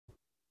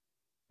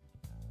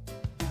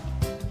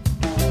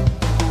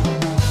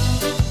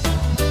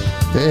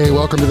Hey,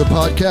 welcome to the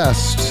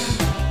podcast.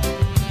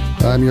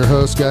 I'm your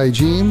host, Guy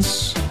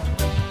Jeans.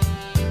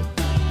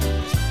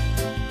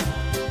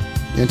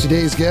 And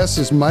today's guest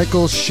is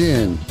Michael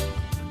Shin.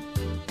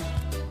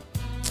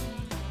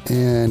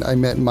 And I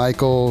met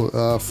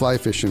Michael fly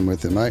fishing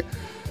with him.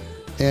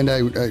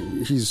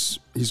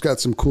 He's got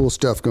some cool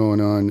stuff going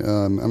on.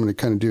 I'm going to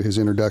kind of do his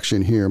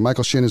introduction here.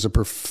 Michael Shin is a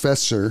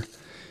professor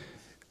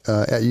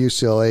at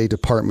UCLA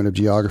Department of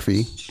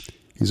Geography.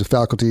 He's a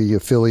faculty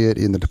affiliate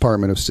in the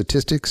Department of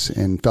Statistics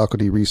and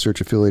faculty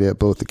research affiliate at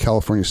both the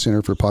California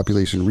Center for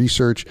Population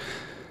Research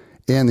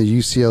and the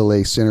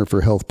UCLA Center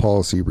for Health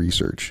Policy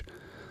Research.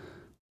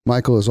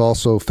 Michael is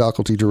also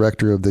faculty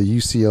director of the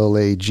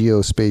UCLA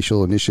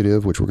Geospatial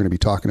Initiative, which we're going to be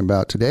talking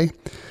about today,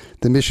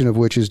 the mission of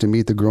which is to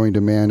meet the growing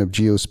demand of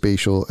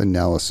geospatial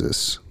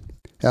analysis.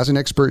 As an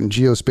expert in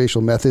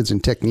geospatial methods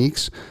and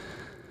techniques,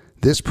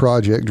 this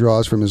project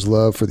draws from his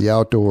love for the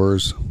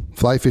outdoors,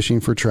 fly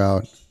fishing for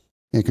trout,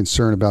 and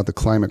concern about the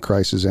climate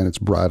crisis and its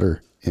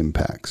broader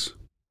impacts.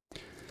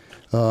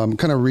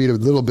 Kind of read a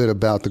little bit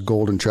about the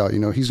golden trout. You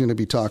know, he's going to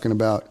be talking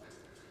about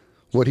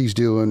what he's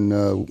doing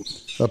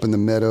up in the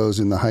meadows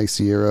in the High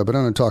Sierra, but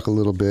I'm going to talk a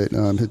little bit.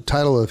 The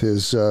title of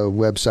his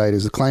website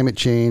is The Climate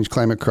Change,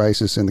 Climate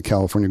Crisis, and the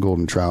California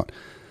Golden Trout.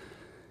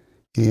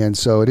 And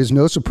so it is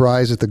no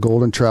surprise that the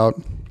golden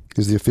trout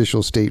is the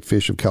official state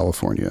fish of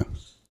California.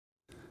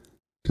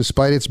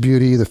 Despite its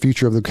beauty, the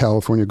future of the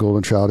California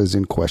golden trout is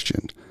in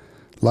question.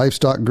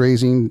 Livestock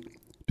grazing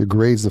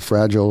degrades the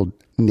fragile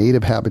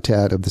native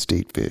habitat of the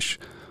state fish,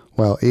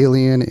 while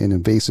alien and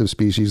invasive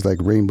species like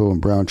rainbow and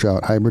brown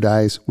trout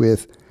hybridize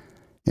with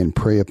and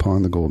prey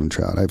upon the golden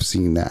trout. I've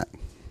seen that.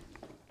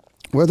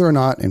 Whether or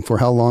not and for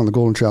how long the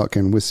golden trout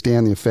can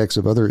withstand the effects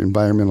of other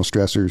environmental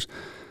stressors,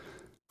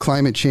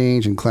 climate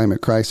change and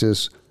climate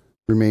crisis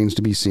remains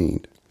to be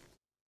seen,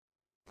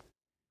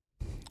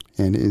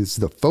 and is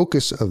the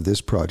focus of this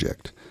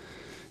project.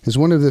 As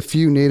one of the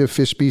few native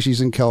fish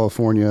species in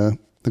California,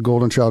 the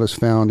golden trout is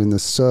found in the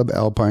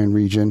subalpine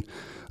region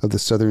of the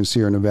southern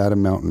Sierra Nevada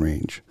mountain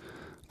range.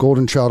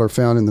 Golden trout are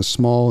found in the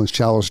small and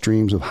shallow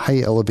streams of high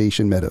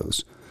elevation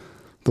meadows.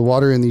 The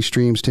water in these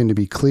streams tend to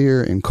be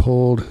clear and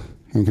cold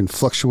and can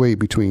fluctuate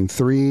between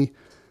 3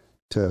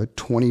 to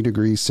 20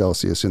 degrees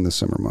Celsius in the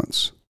summer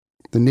months.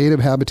 The native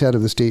habitat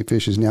of the state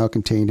fish is now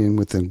contained in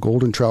within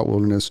golden trout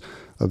wilderness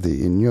of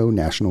the Inyo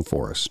National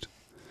Forest.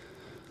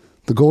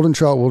 The golden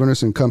trout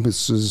wilderness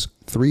encompasses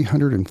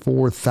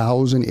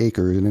 304,000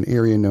 acres in an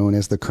area known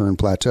as the Kern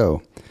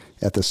Plateau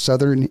at the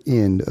southern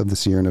end of the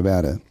Sierra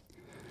Nevada.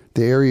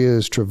 The area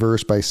is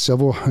traversed by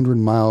several hundred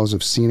miles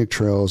of scenic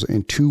trails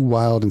and 2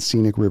 wild and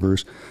scenic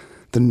rivers,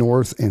 the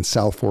North and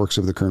South Forks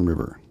of the Kern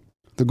River.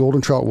 The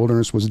golden trout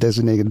wilderness was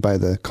designated by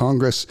the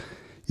Congress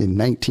in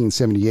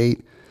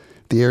 1978.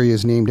 The area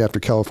is named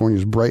after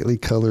California's brightly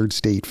colored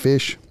state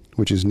fish,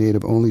 which is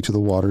native only to the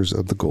waters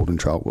of the golden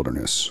trout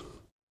wilderness.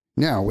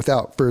 Now,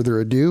 without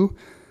further ado,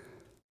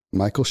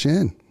 Michael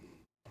Shin.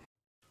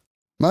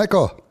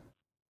 Michael.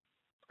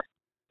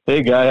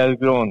 Hey, Guy. How's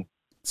it going?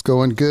 It's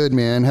going good,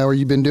 man. How are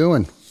you been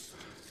doing?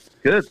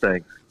 Good,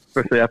 thanks.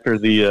 Especially after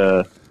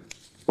the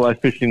fly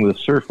fishing with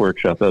surf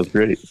workshop. That was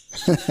great.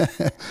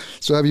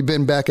 So have you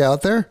been back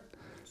out there?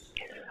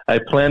 I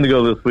plan to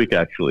go this week,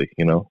 actually.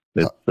 You know,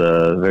 it's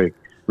very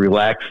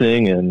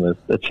relaxing and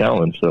a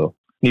challenge, so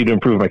need to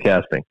improve my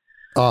casting.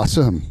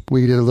 Awesome.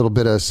 We did a little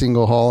bit of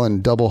single haul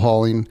and double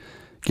hauling,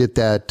 get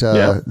that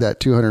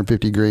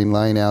 250 grain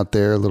line out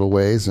there a little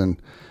ways, and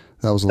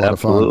that was a lot of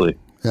fun.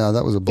 Yeah,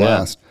 that was a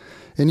blast. Yeah.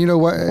 And you know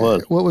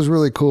what was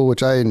really cool,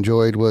 which I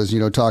enjoyed, was, you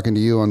know, talking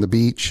to you on the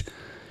beach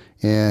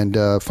and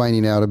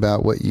finding out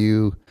about what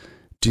you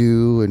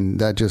do, and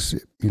that just,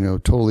 you know,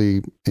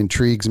 totally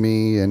intrigues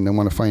me, and I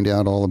want to find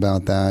out all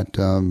about that.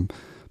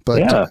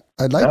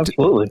 I'd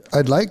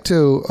like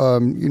to,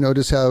 you know,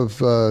 just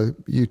have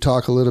you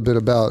talk a little bit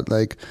about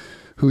like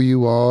who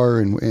you are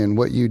and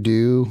what you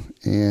do.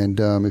 And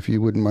if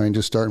you wouldn't mind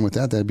just starting with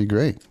that, that'd be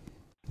great.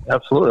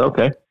 Absolutely.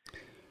 Okay.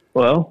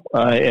 Well,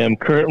 I am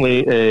currently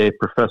a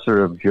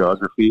professor of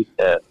geography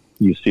at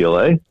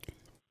UCLA,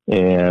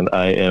 and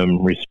I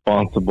am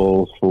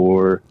responsible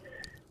for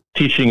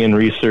teaching and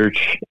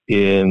research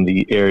in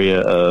the area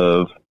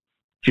of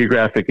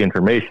geographic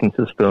information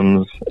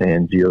systems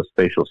and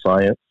geospatial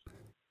science.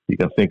 You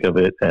can think of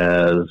it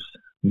as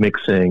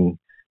mixing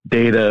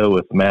data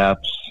with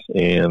maps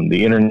and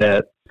the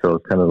internet. So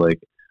it's kind of like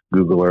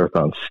Google Earth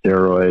on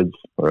steroids,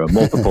 or a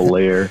multiple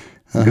layer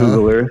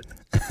Google Earth.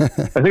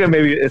 I think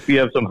maybe if you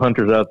have some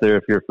hunters out there,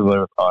 if you're familiar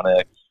with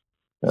Onyx,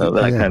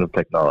 that kind of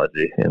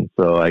technology. And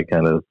so I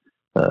kind of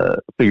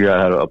figure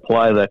out how to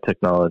apply that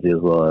technology as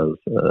well as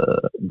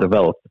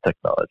develop the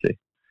technology.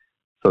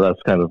 So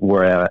that's kind of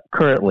where I'm at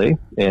currently.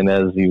 And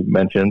as you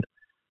mentioned,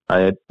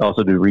 I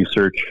also do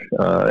research,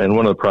 and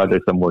one of the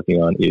projects I'm working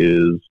on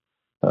is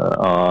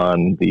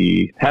on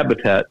the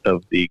habitat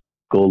of the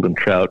golden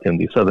trout in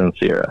the southern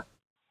Sierra.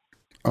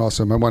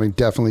 Awesome. I want to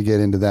definitely get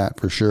into that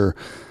for sure.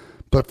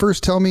 But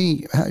first, tell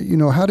me, you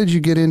know, how did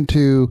you get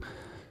into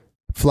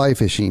fly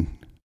fishing?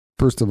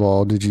 First of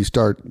all, did you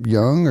start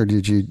young, or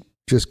did you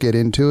just get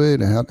into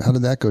it? How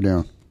did that go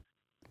down?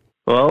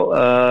 Well,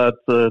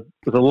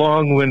 it's a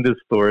long-winded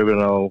story, but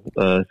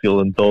if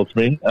you'll indulge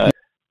me. So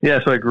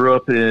I grew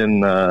up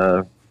in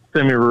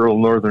semi-rural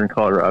northern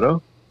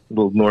Colorado, a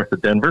little north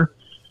of Denver.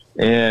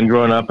 And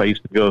growing up, I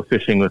used to go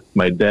fishing with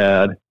my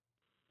dad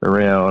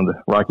around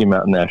Rocky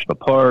Mountain National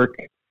Park.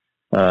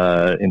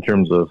 In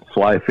terms of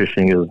fly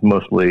fishing, it was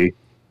mostly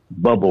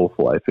bubble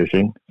fly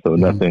fishing, so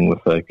nothing with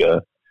like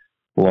a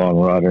long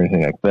rod or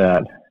anything like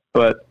that.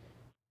 But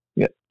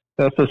yeah,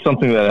 that's just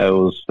something that I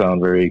always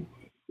found very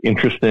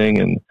interesting.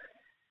 And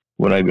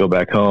when I'd go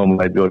back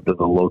home, I'd go to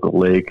the local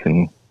lake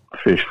and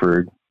fish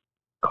for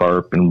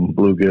carp and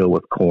bluegill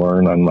with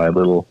corn on my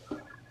little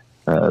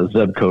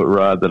Zeb coat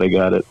rod that I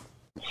got at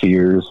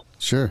Sears.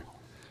 Sure.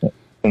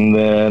 And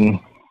then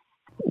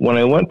when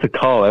I went to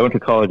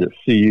college at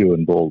CU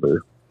in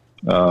Boulder.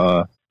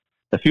 A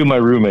few of my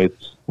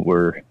roommates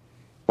were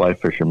fly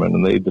fishermen,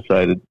 and they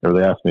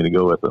asked me to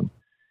go with them.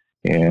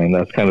 And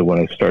that's kind of when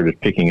I started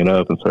picking it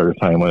up and started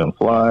tying my own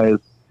flies.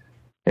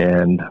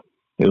 And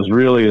it was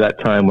really that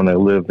time when I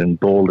lived in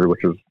Boulder,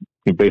 which was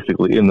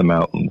basically in the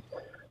mountains,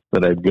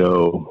 that I'd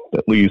go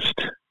at least,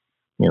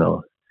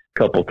 a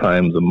couple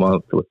times a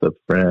month with a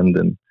friend,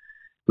 and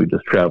we'd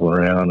just travel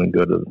around and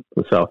go to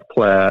the South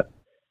Platte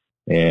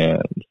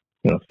and,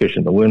 fish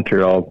in the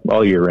winter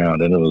all year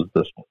round. And it was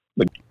just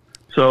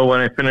so when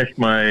I finished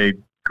my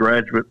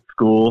graduate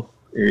school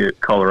in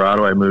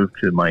Colorado, I moved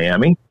to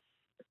Miami.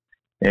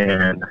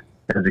 And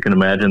as you can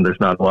imagine,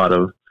 there's not a lot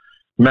of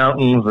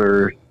mountains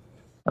or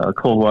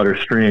cold water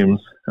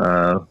streams.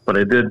 But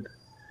I did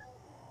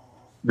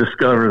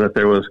discover that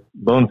there was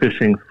bone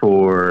fishing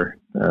there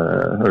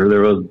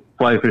was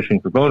fly fishing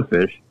for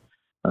bonefish.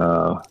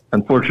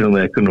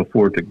 Unfortunately, I couldn't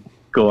afford to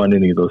go on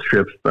any of those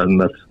trips, and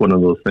that's one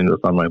of those things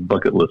that's on my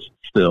bucket list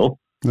still.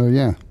 Oh,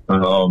 yeah.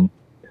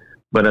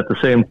 But at the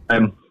same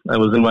time, I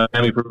was in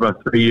Miami for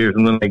about 3 years,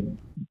 and then I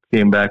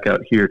came back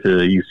out here to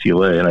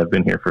UCLA, and I've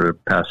been here for the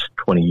past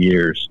 20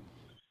 years.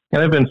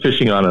 And I've been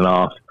fishing on and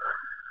off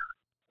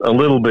a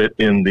little bit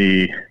in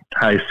the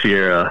High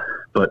Sierra,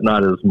 but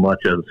not as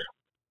much as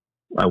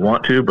I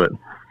want to, but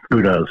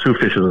who does? Who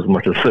fishes as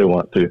much as they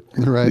want to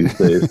these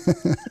days?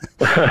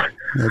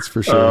 That's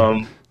for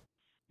sure.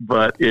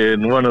 But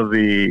in one of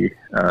the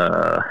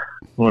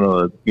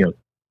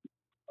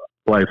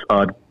life's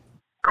odd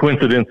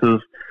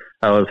coincidences,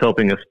 I was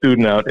helping a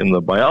student out in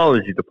the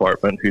biology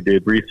department who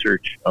did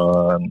research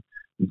on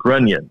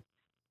grunion.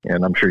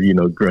 And I'm sure you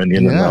know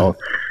grunion and how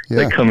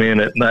they come in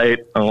at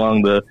night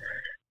along the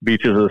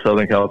beaches of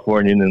Southern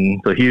California.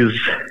 And so he's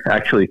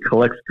actually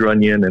collects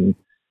grunion, and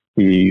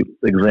he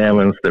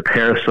examines the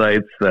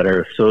parasites that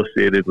are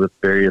associated with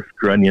various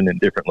grunion in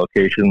different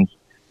locations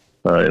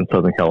in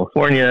Southern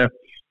California.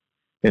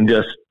 And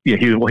just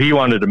he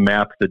wanted to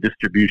map the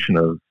distribution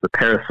of the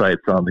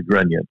parasites on the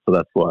grunion. So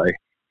that's why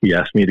he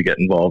asked me to get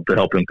involved to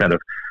help him kind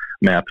of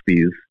map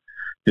these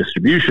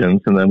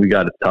distributions. And then we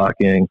got to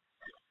talking.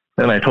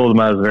 And I told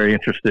him I was very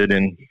interested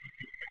in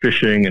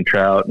fishing and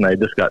trout. And I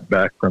just got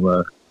back from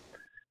a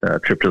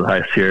trip to the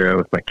High Sierra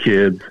with my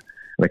kids.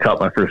 And I caught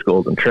my first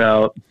golden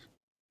trout.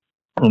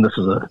 And this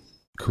was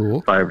cool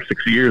 5 or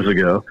 6 years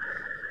ago.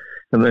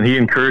 And then he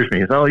encouraged me.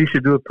 He said, "Oh, you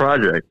should do a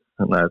project."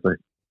 And I was like,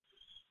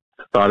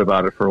 thought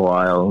about it for a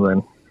while. And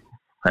then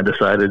I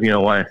decided,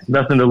 why?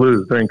 Nothing to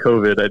lose. During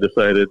COVID, I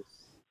decided,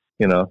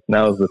 now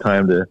is the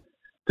time to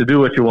do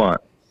what you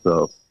want.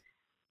 So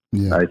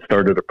I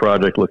started a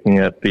project looking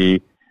at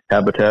the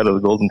habitat of the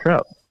golden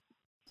trout.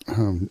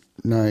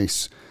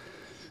 Nice.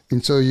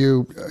 And so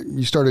you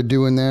started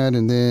doing that,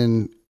 and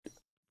then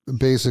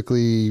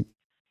basically,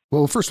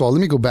 well, first of all,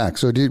 let me go back.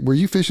 So were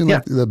you fishing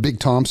like the Big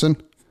Thompson?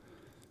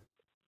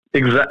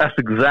 That's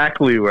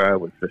exactly where I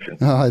was fishing.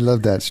 Oh, I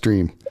love that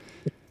stream.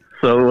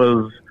 So it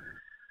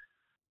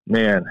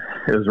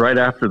was right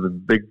after the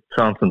Big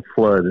Thompson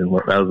flood, and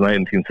that was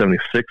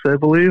 1976, I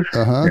believe.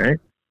 Right?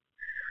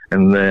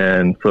 And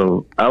then,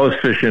 so I was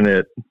fishing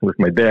it with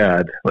my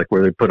dad, like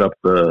where they put up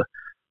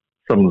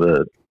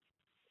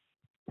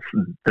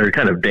they're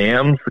kind of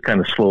dams to kind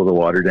of slow the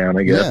water down,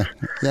 I guess,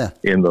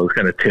 in those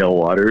kind of tail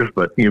waters.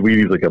 But we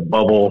use like a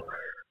bubble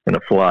and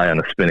a fly on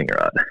a spinning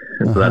rod.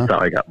 And so that's how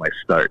I got my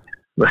start.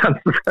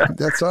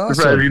 That's awesome.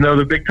 Surprised you know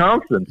the Big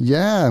Thompson.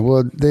 Yeah,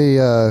 well, they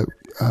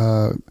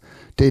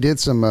did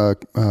some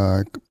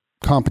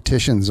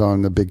competitions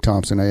on the Big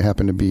Thompson. I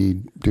happened to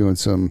be doing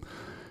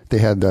they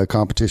had the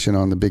competition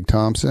on the Big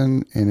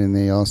Thompson, and then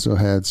they also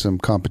had some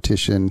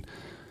competition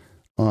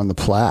on the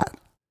Platte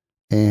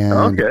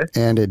and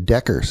at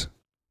Deckers.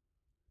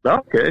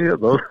 Okay,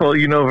 well,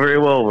 you know very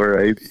well where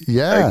I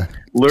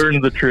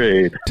learned the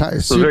trade.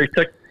 So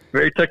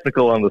very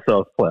technical on the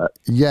South Platte.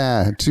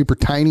 Yeah, super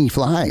tiny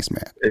flies,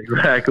 man.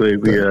 Exactly.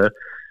 The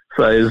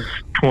size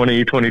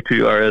 20,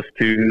 22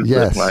 RS2s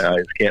that my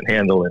eyes can't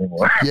handle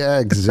anymore. Yeah,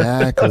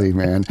 exactly,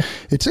 man.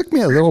 It took me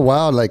a little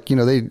while. Like,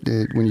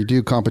 when you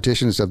do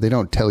competition and stuff, they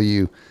don't tell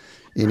you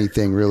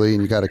anything really,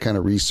 and you got to kind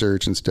of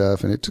research and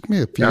stuff. And it took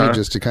me a few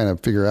just to kind of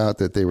figure out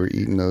that they were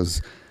eating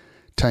those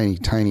tiny,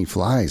 tiny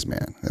flies,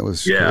 man. That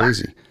was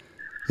crazy.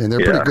 And they're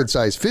pretty good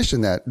sized fish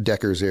in that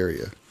Deckers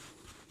area.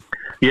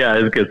 Yeah,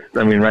 it gets.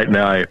 I mean, right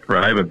now I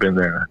haven't been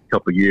there in a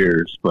couple of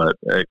years, but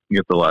it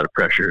gets a lot of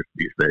pressure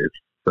these days.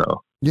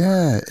 So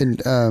yeah,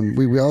 and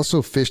we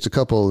also fished a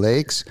couple of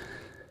lakes.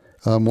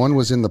 One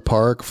was in the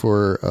park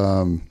for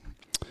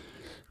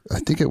I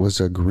think it was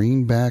a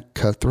greenback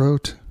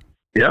cutthroat.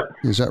 Yep.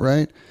 Is that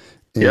right?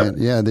 And yep.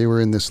 Yeah, they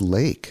were in this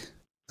lake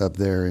up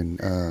there in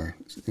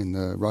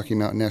the Rocky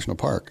Mountain National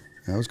Park.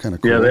 That was kind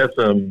of cool.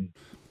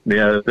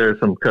 Yeah, there's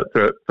some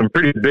cutthroat, some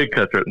pretty big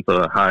cutthroat in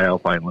the high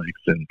alpine lakes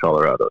in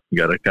Colorado. You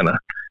got to kind of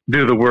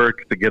do the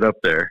work to get up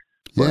there.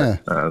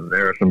 But,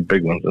 there are some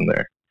big ones in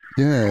there.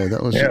 Yeah,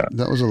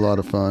 that was a lot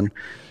of fun.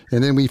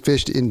 And then we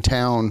fished in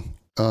town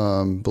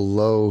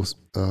below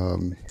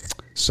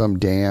some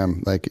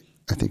dam. Like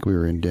I think we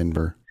were in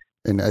Denver,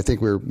 and I think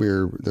we're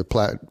the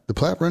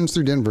Platte runs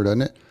through Denver,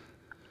 doesn't it?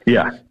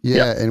 Yeah.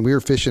 Yeah, and we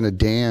were fishing a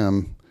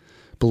dam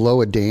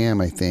below a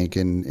dam, I think,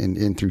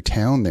 and through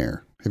town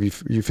there. Have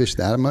you fished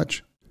that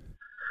much?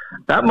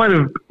 That might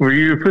have. Were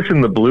you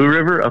fishing the Blue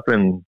River up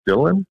in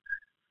Dillon?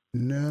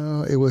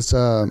 No, it was.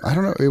 I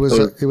don't know. It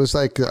was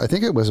like I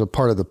think it was a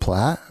part of the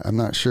Platte. I'm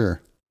not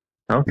sure.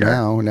 Okay.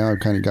 Now it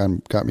kind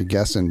of got me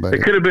guessing, but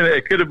it could have been.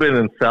 It could have been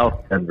in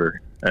South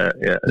Denver.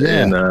 Yeah.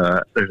 And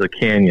there's a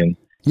canyon.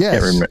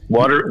 Yes.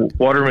 Waterman. Yes.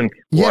 Waterman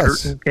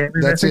Canyon.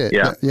 That's it.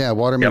 Yeah. Yeah.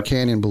 Waterman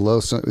Canyon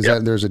below.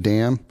 That there's a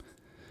dam?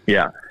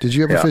 Yeah. Did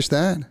you ever fish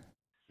that?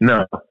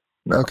 No.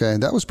 Okay,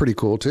 that was pretty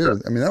cool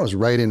too. I mean, that was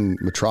right in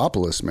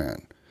Metropolis,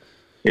 man.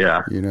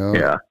 Yeah.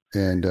 Yeah.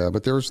 And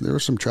but there was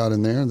some trout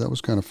in there. That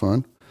was kind of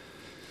fun.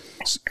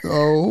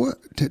 So,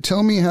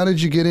 tell me, how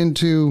did you get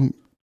into,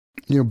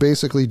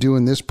 basically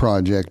doing this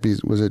project?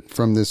 Was it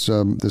from this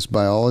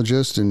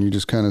biologist, and you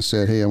just kind of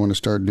said, "Hey, I want to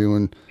start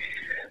doing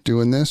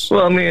this"?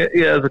 Well, I mean,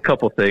 there's a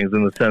couple things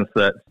in the sense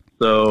that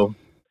a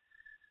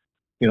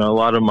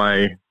lot of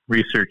my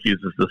research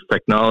uses this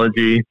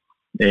technology,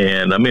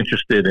 and I'm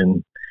interested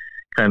in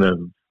kind of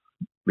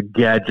the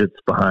gadgets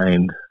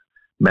behind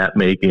map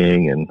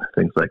making and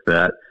things like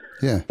that.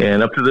 Yeah.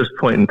 And up to this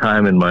point in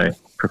time in my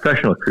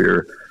professional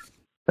career,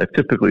 I've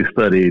typically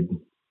studied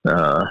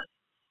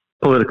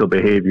political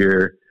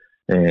behavior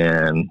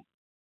and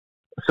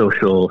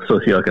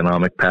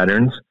socioeconomic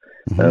patterns,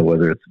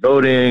 whether it's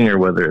voting or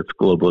whether it's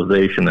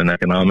globalization and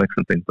economics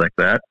and things like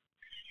that.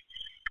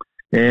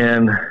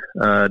 And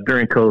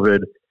during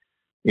COVID,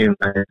 in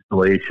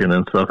isolation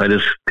and stuff, I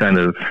just kind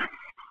of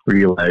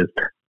realized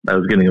I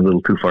was getting a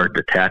little too far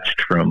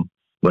detached from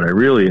what I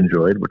really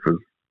enjoyed, which was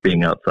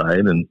being outside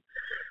and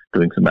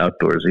doing some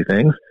outdoorsy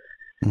things.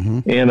 Mm-hmm.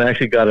 And I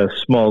actually got a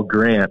small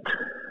grant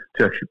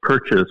to actually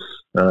purchase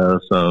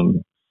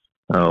some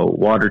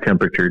water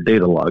temperature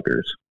data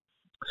loggers.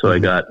 So I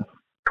got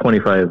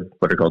 25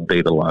 what are called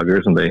data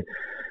loggers, and they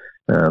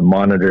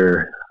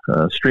monitor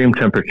stream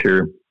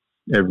temperature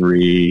I have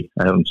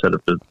them set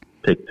up to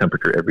take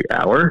temperature every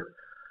hour.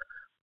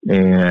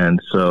 And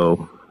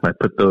so I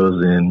put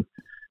those in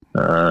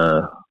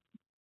the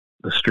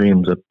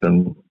streams up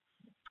in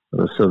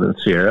the Southern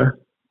Sierra,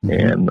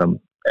 and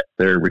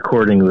they're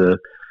recording the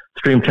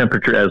stream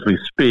temperature as we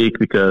speak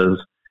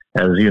because,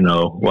 as you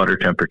know, water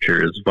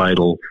temperature is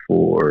vital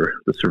for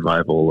the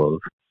survival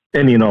of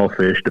any and all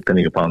fish,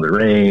 depending upon the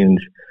range.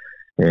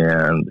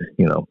 And,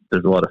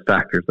 there's a lot of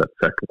factors that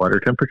affect water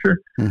temperature.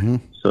 Mm-hmm.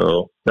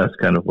 So that's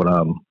kind of what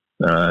I'm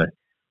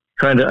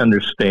trying to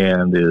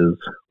understand is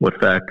what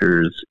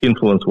factors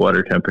influence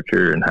water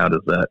temperature and how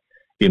does that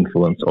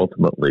influence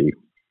ultimately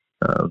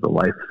the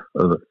life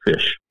of the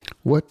fish.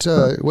 What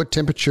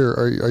temperature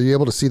are you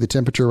able to see the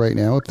temperature right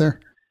now up there?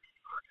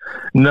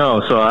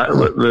 No. So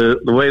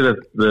the way that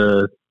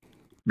the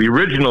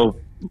original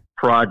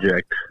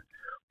project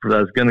was,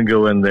 I was going to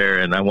go in there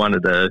and I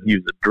wanted to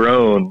use a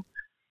drone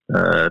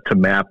to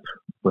map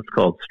what's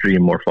called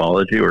stream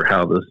morphology, or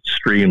how the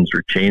streams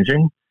are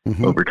changing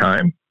over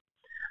time.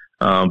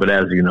 But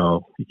as you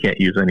know, you can't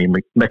use any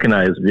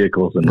mechanized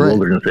vehicles in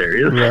wilderness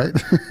areas. Right.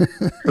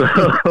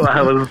 So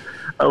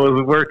I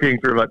was working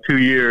for about 2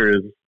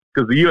 years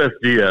because the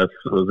USGS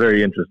was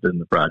very interested in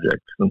the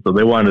project, and so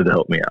they wanted to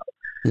help me out.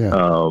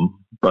 Yeah.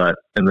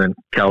 And then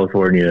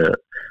California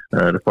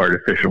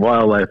Department of Fish and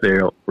Wildlife, they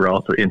were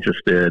also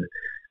interested,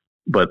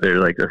 but they're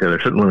like, okay,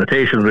 there's certain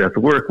limitations we have to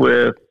work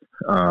with,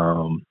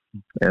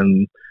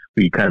 and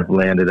we kind of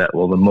landed at,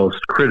 well, the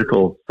most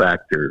critical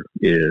factor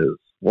is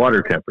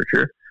water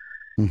temperature.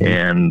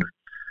 And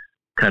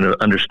kind of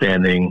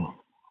understanding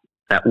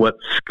at what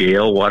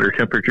scale water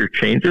temperature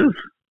changes,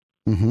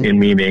 in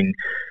meaning,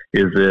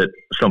 is it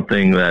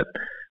something that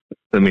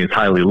means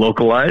highly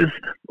localized,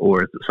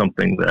 or is it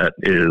something that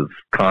is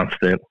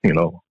constant,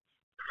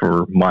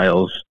 for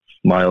miles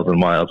and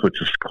miles,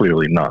 which is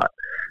clearly not.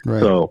 Right.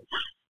 So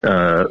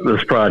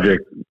this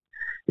project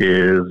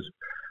is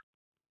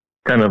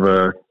kind of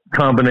a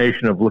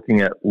combination of looking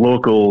at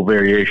local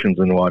variations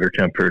in water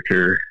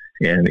temperature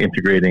and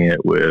integrating it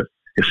with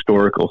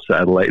historical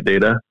satellite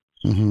data.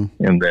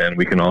 And then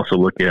we can also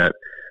look at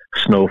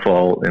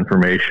snowfall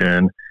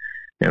information,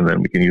 and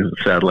then we can use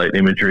the satellite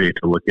imagery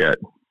to look at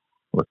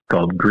what's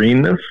called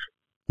greenness.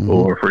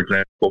 or, for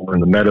example, when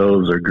the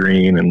meadows are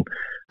green and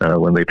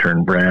when they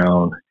turn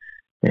brown,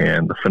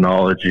 and the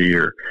phenology,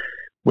 or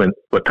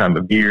what time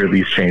of year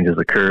these changes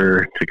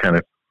occur, to kind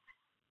of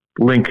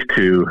link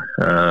to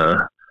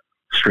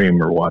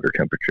stream or water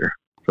temperature.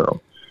 So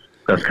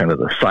that's kind of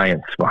the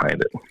science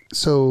behind it.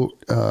 So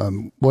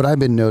what I've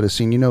been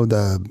noticing,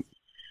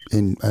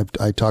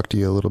 I talked to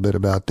you a little bit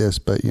about this,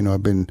 but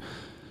I've been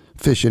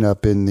fishing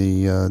up in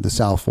the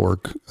South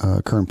Fork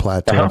Kern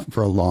Plateau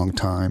for a long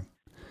time.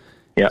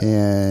 Yeah.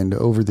 And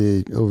over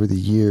the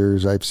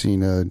years, I've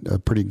seen a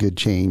pretty good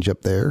change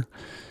up there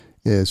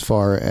as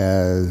far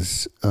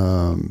as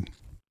the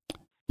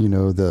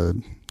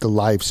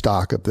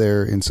livestock up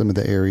there in some of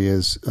the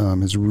areas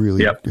has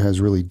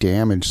really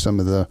damaged some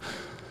of the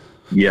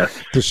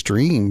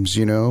streams,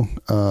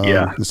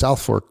 the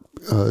South Fork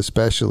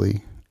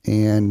especially.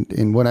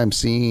 And what I'm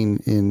seeing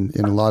in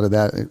a lot of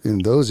that in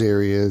those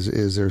areas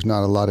is there's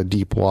not a lot of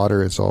deep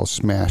water. It's all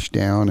smashed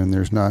down, and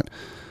there's not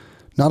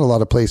a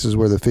lot of places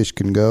where the fish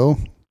can go.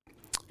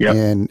 Yep.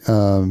 And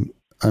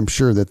I'm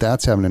sure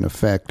that's having an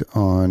effect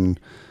on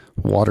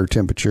water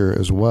temperature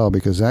as well,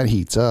 because that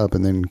heats up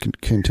and then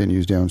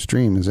continues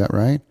downstream. Is that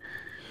right?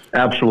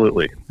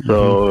 Absolutely.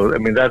 So, I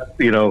mean, that's,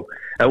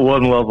 at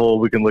one level,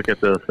 we can look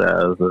at this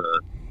as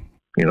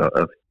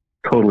a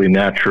totally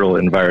natural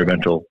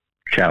environmental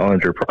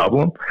challenge or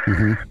problem.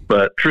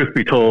 But truth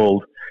be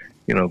told,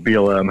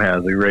 BLM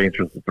has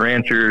arrangements with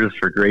ranchers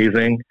for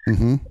grazing,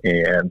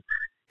 and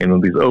in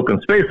these open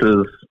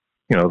spaces,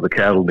 the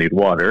cattle need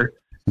water,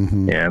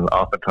 and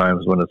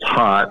oftentimes when it's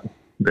hot,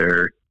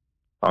 they're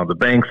on the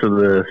banks of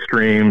the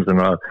streams and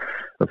of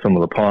some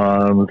of the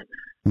ponds,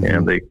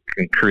 and they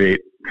can create,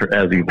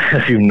 as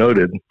you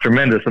noted,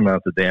 tremendous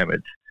amounts of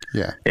damage.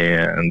 Yeah.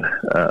 And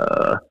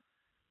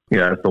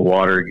as the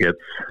water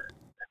gets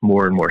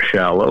more and more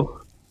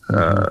shallow,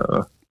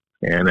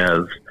 and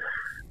as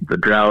the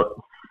drought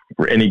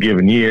for any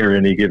given year,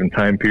 any given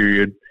time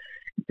period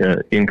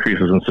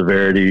increases in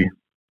severity,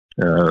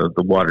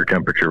 the water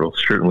temperature will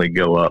certainly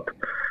go up,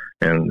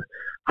 and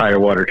higher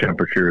water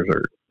temperatures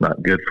are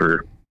not good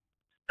for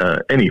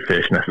any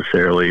fish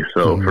necessarily.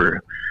 So for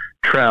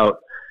trout,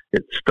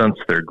 it stunts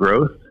their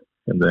growth,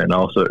 and then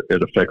also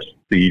it affects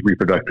the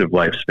reproductive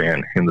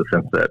lifespan in the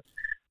sense that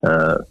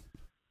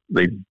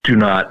they do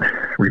not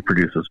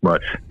reproduce as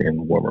much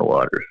in warmer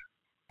waters.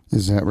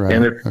 Is that right?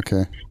 And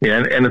okay.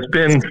 Yeah, and it's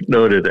been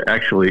noted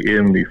actually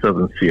in the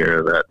Southern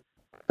Sierra that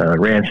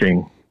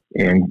ranching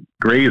and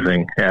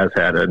grazing has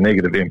had a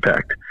negative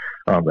impact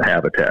on the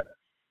habitat.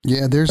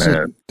 Yeah, there's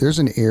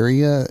an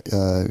area,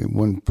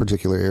 one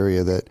particular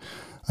area that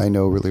I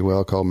know really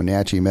well called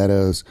Wenatchee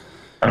Meadows.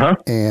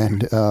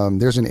 And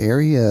there's an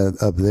area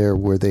up there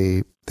where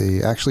they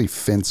actually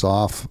fence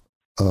off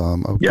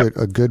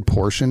a good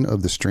portion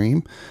of the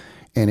stream,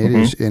 and it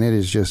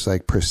is just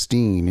like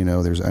pristine.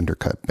 There's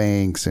undercut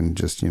banks, and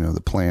just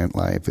the plant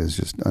life is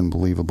just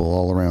unbelievable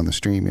all around the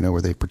stream.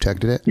 Where they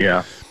protected it.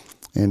 Yeah.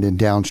 And then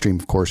downstream,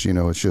 of course,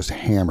 it's just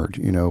hammered.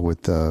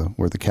 With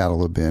where the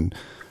cattle have been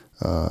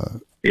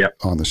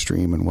on the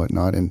stream and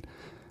whatnot. And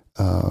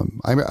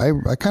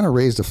I kind of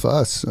raised a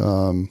fuss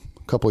a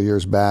couple of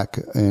years back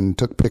and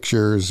took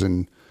pictures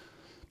and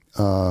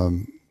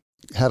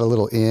had a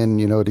little in,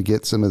 to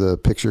get some of the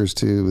pictures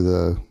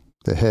to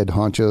the head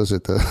honchos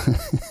at the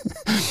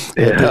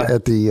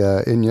at the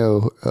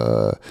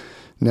Inyo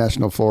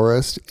National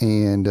Forest,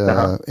 and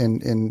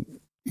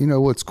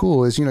what's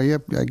cool is I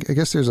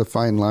guess there's a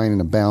fine line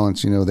and a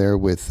balance there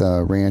with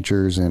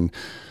ranchers and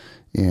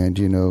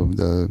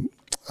the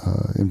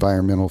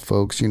environmental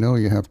folks. You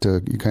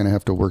kind of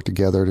have to work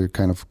together to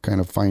kind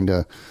of find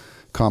a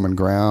common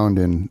ground,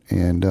 and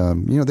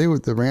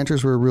the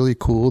ranchers were really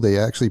cool. They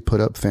actually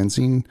put up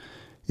fencing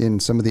in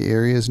some of the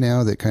areas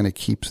now that kind of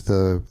keeps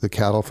the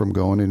cattle from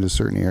going into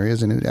certain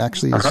areas, and it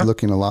actually is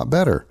looking a lot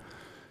better,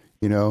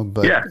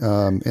 but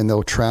and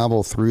they'll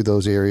travel through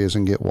those areas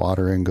and get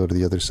water and go to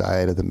the other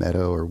side of the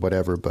meadow or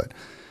whatever. But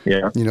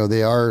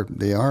they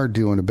are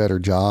doing a better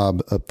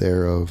job up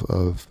there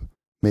of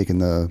making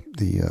the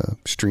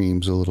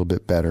streams a little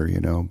bit better,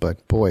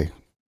 but boy,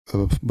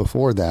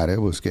 before that,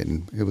 it was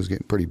getting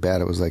pretty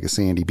bad. It was like a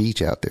sandy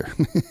beach out there.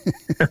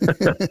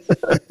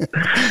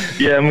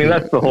 Yeah, I mean,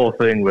 that's the whole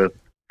thing with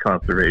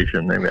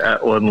conservation. I mean,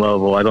 at one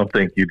level, I don't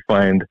think you'd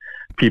find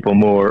people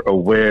more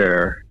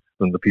aware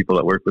than the people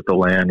that work with the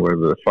land, or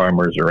the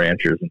farmers or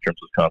ranchers, in terms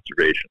of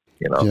conservation.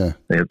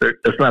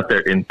 It's not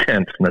their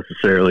intent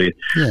necessarily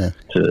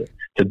to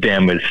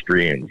damage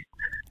streams.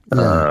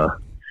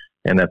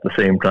 And at the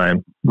same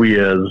time, we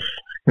as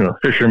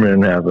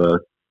fishermen have a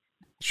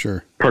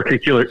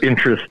particular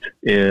interest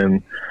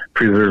in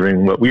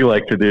preserving what we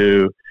like to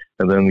do.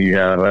 And then you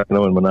have, I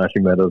know in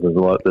Wenatchee Meadows, there's a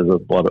lot of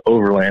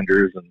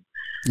overlanders and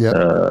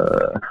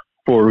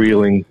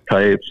four-wheeling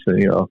types,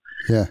 and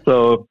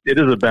so it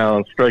is a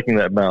balance. Striking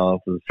that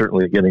balance is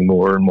certainly getting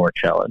more and more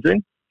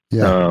challenging.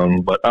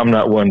 But I'm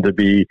not one to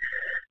be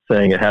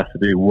saying it has to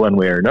be one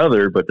way or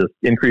another, but just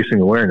increasing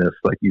awareness.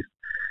 Like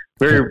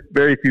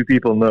very few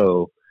people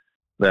know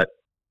that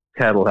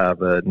cattle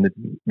have a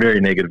very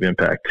negative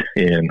impact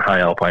in high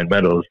alpine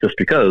meadows just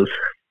because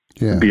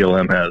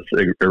BLM has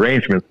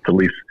arrangements to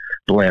lease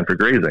the land for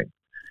grazing.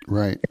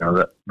 Right.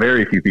 That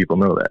very few people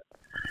know that.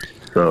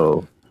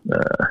 So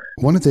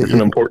it's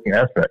an important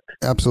aspect.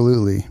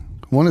 Absolutely.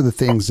 One of the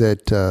things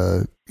that,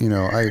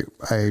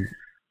 I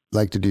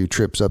like to do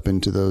trips up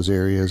into those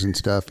areas and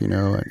stuff,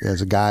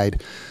 as a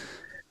guide.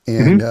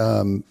 And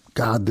I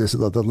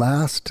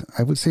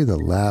would say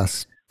the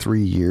last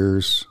 3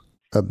 years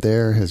up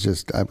there has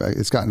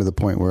it's gotten to the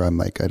point where I'm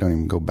like, I don't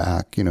even go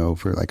back, I'll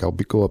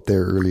go up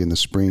there early in the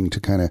spring to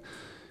kind of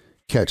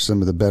catch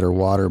some of the better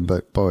water.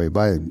 But boy,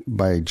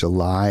 by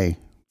July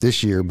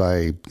this year,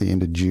 by the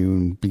end of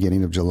June,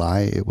 beginning of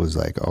July, it was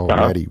like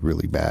already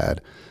really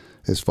bad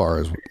as far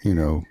as,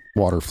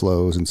 water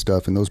flows and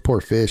stuff. And those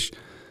poor fish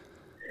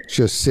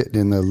just sitting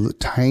in the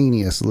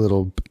tiniest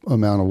little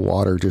amount of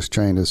water, just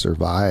trying to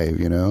survive,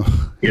 Yeah.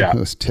 It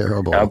was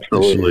terrible.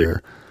 Absolutely. This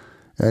year.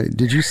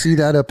 Did you see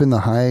that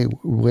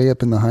way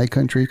up in the high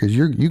country? Cause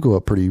you go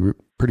up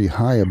pretty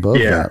high above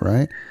that,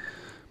 right?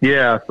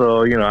 Yeah.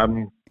 So,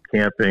 I'm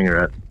camping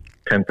at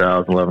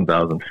 10,000,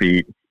 11,000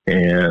 feet.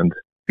 And,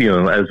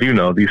 as you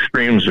know, these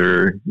streams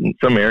are in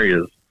some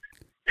areas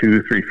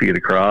 2-3 feet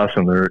across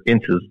and they're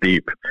inches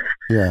deep.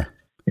 Yeah.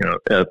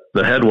 At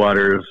the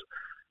headwaters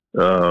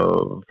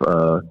of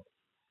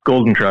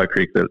Golden Trout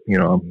Creek that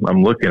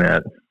I'm looking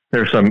at,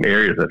 there are some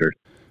areas that are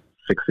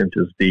 6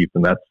 inches deep,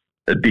 and that's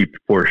a deep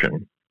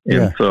portion.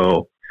 And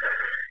so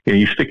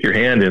you stick your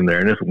hand in there,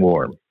 and it's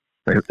warm.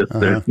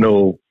 There's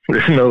no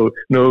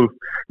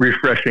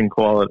refreshing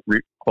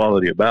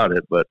quality about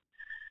it, but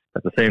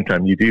at the same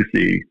time, you do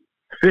see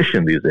fish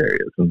in these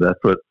areas, and that's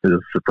what is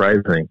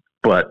surprising.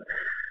 But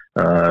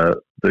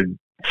the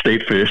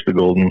state fish, the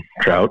golden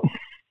trout,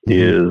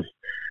 is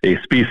a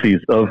species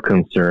of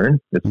concern.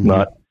 It's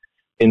not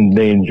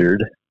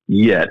endangered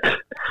yet.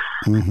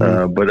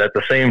 But at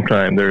the same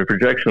time, there are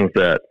projections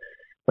that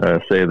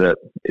say that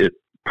it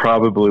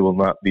probably will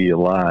not be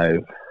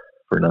alive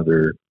for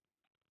another,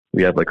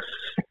 we have like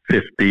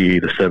 50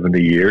 to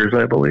 70 years,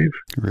 I believe.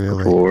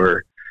 Really?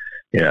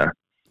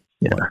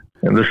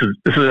 And this is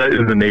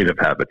in the native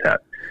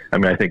habitat. I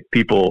mean, I think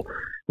people,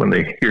 when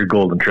they hear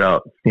golden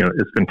trout,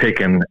 it's been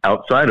taken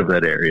outside of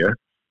that area.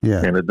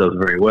 Yeah. And it does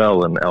very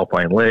well in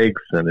alpine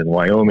lakes and in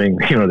Wyoming.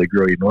 They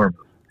grow enormous.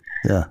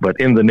 Yeah. But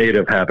in the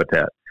native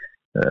habitat,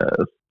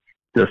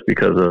 just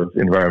because of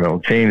environmental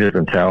changes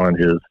and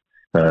challenges,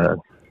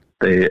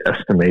 they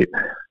estimate,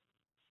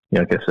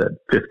 like I said,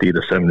 50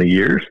 to 70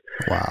 years.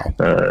 Wow.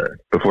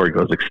 Before it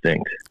goes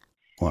extinct.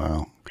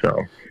 Wow.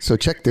 So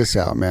check this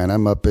out, man.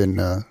 I'm up in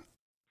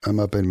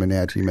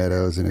Wenatchee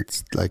Meadows, and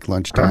it's like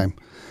lunchtime.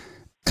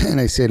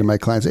 And I say to my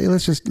clients, hey,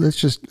 let's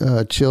just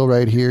chill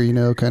right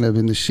here, kind of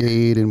in the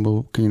shade, and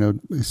we'll,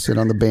 sit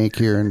on the bank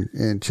here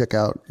and check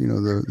out,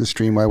 the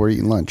stream while we're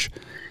eating lunch.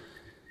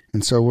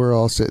 And so we're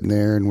all sitting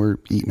there and we're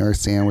eating our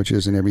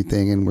sandwiches and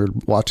everything. And we're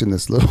watching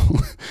this little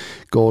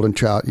golden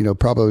trout,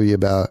 probably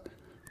about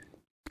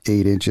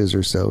 8 inches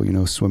or so,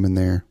 swimming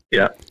there.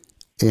 Yeah.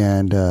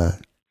 And,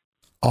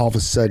 all of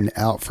a sudden,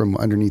 out from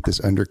underneath this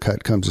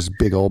undercut comes this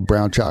big old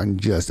brown trout and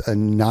just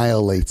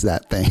annihilates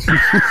that thing.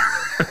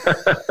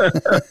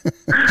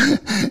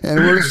 And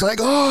we're just like,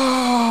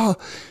 oh,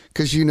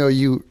 because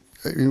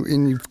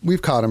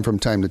we've caught them from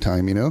time to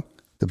time. They're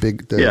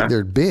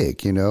big.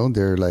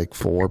 They're like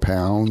 4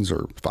 pounds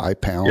or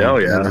 5 pounds. Oh,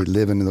 yeah. And they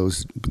live in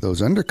those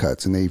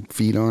undercuts and they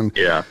feed on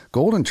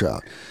golden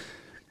trout.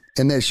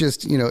 And that's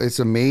just it's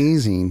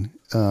amazing.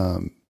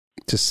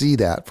 To see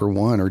that for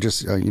one, or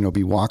just,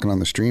 be walking on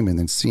the stream and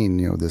then seeing,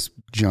 this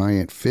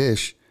giant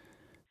fish,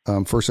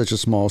 for such a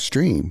small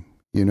stream,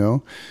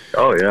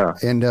 Oh yeah.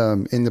 And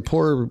the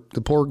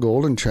poor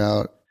golden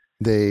trout,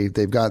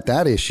 they've got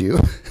that issue.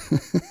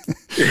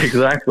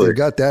 Exactly. They've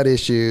got that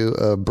issue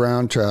of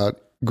brown trout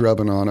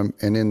grubbing on them.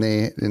 And then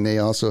they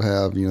also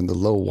have, the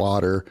low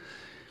water.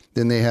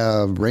 Then they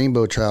have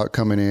rainbow trout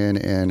coming in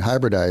and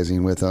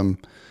hybridizing with them.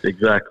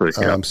 Exactly.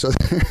 Yeah. So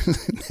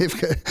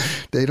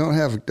they don't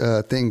have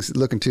things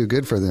looking too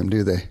good for them,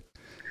 do they?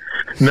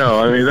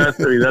 No, that's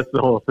the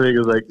whole thing.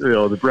 Is like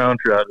the brown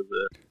trout is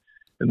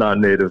a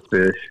non-native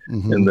fish,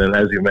 and then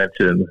as you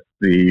mentioned,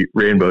 the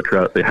rainbow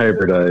trout, they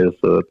hybridize,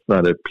 so it's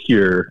not a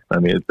pure.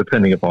 It's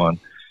depending upon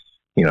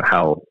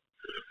how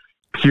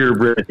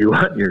purebred you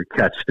want your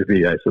catch to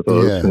be, I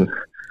suppose.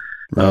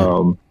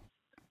 Yeah.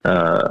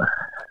 Right.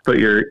 But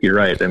you're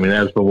right.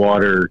 As the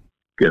water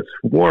gets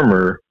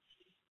warmer.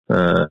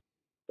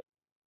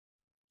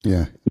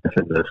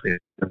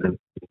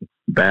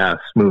 Bass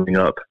moving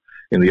up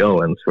in the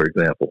Owens, for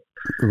example,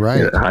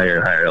 right, at higher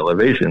and higher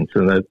elevations,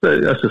 and that's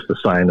just a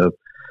sign of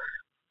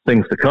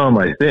things to come,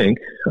 I think.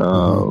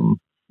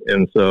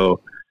 And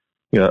so,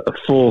 a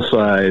full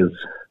size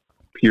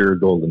pure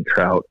golden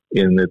trout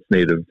in its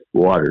native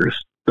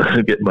waters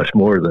doesn't get much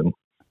more than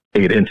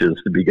 8 inches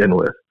to begin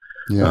with.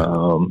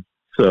 Yeah.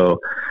 So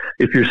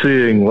if you're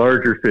seeing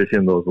larger fish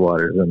in those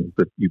waters, then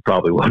you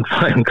probably won't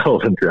find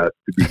golden trout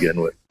to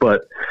begin with.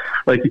 But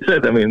like you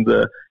said,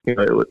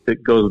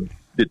 it goes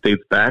it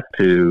dates back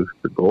to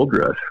the gold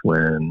rush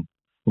when,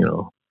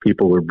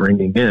 people were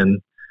bringing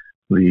in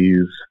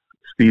these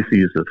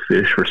species of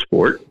fish for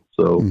sport.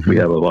 So we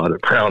have a lot of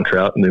brown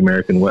trout in the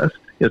American West.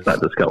 It's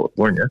not just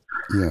California.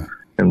 Yeah.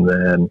 And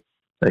then,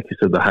 like you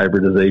said, the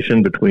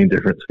hybridization between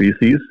different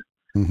species.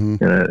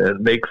 And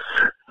it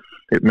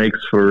makes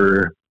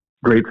for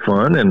great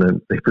fun, and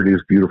then they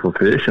produce beautiful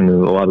fish. And in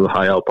a lot of the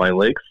high alpine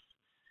lakes,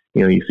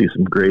 you see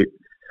some great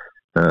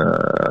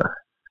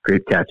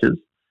catches.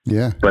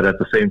 Yeah. But at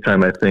the same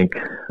time, I think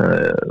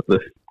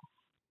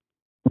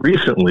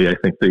recently, I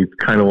think they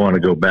kind of want to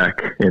go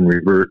back and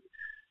revert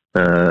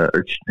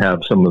or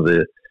have some of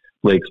the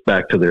lakes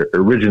back to their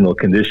original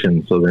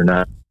condition, so they're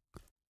not,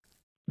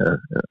 as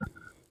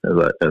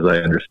I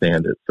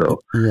understand it. So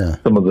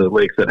some of the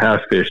lakes that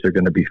have fish, they're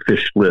going to be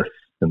fishless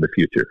in the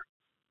future.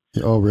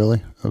 Oh,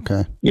 really?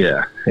 Okay.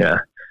 Yeah.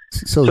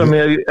 So I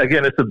mean,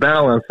 again, it's a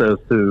balance as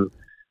to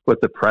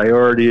what the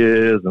priority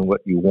is and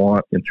what you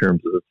want in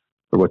terms of,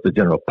 or what the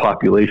general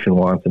population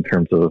wants in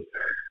terms of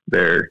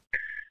their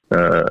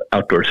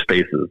outdoor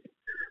spaces.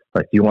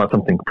 Like, you want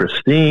something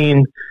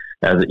pristine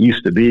as it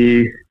used to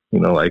be,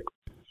 like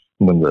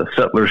when the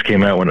settlers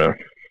came out, when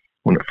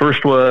it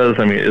first was.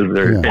 I mean, is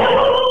there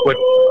what?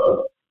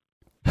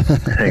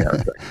 Hang on a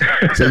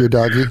second. Is that your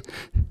doggy?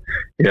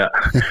 Yeah.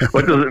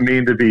 What does it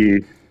mean to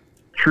be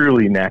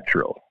truly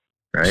natural?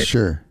 Right.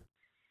 Sure.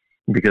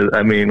 Because,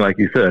 I mean, like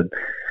you said,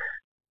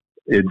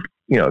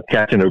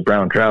 catching a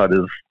brown trout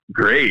is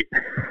great,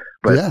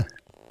 but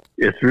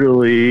it's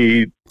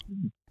really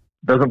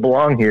doesn't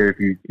belong here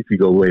if you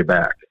go way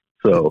back.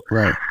 So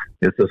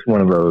it's just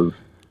one of those,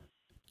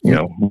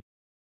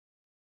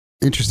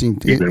 interesting.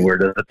 Even where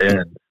does it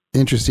end?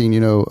 Interesting.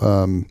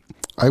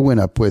 I went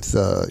up with,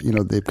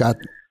 they've got,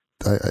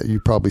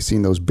 you've probably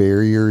seen those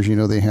barriers,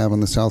 they have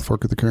on the South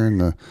Fork of the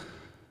Kern,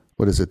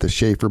 what is it? The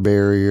Schaefer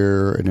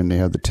barrier. And then they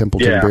have the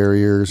Templeton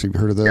barriers. You've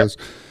heard of those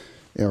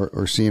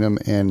or seen them.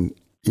 And,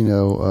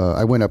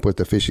 I went up with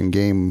the Fish and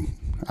Game,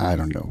 I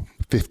don't know,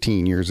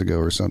 15 years ago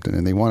or something.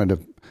 And they wanted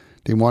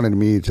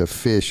me to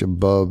fish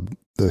above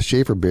the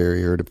Schaefer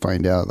barrier to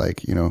find out,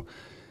 like,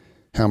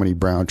 how many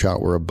brown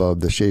trout were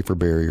above the Schaefer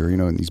barrier,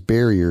 and these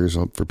barriers,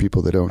 for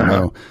people that don't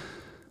know,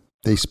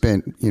 they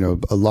spent,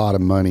 a lot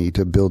of money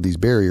to build these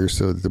barriers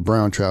so that the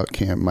brown trout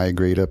can't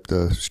migrate up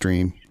the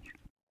stream.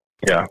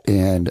 Yeah.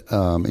 And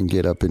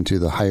get up into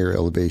the higher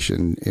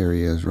elevation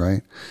areas.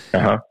 Right.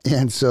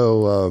 And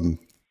so,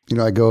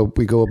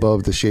 we go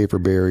above the Schaefer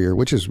barrier,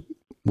 which is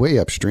way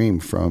upstream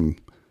from,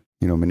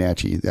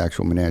 the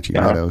actual Menachie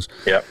Meadows.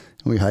 Yeah.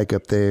 We hike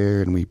up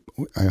there and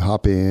I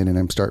hop in and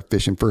I'm start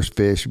fishing. First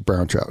fish,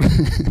 brown trout.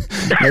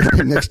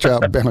 Next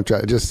trout, brown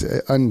trout. Just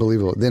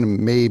unbelievable.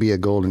 Then maybe a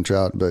golden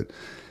trout, but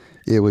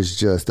it was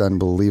just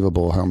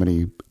unbelievable how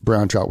many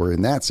brown trout were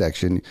in that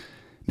section.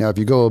 Now, if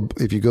you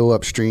go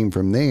upstream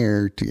from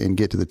there and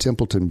get to the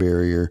Templeton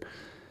barrier,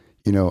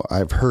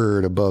 I've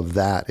heard above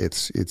that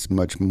it's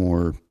much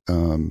more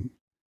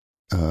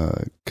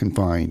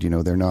confined.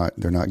 They're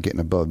not getting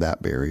above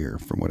that barrier,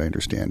 from what I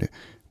understand it.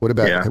 What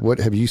about what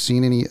have you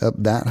seen any up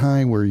that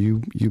high where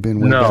you've been?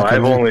 No, I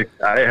have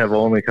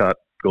only caught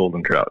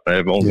golden trout. I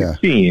have only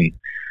seen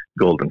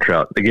golden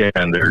trout.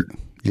 Again, they're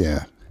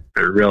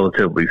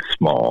relatively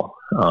small.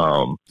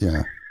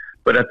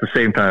 But at the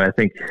same time, I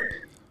think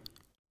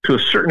to a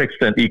certain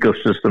extent,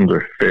 ecosystems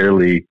are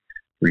fairly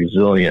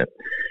resilient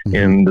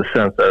in the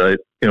sense that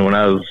when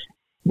I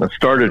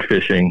started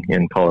fishing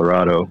in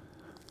Colorado,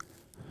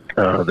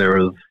 there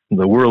was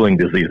the whirling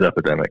disease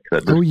epidemic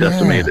that just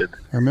decimated.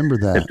 I remember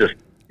that.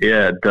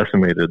 It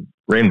decimated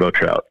rainbow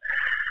trout.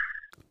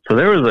 So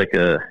there was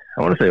I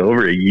want to say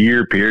over a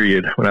year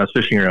period when I was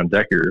fishing around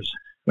Deckers,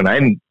 when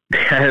I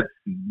had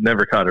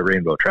never caught a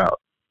rainbow trout.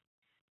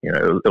 It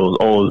was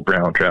always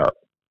brown trout.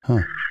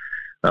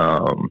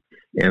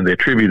 And they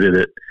attributed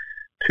it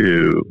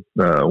to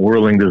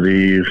whirling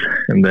disease.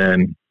 And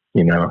then,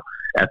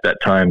 at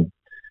that time,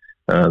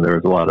 there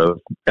was a lot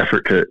of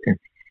effort to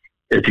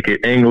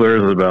educate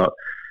anglers about,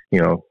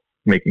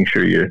 making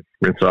sure you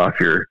rinse off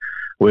your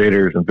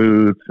waders and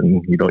boots,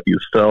 and you don't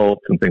use felt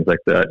and things like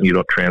that, and you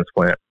don't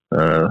transplant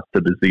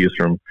the disease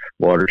from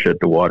watershed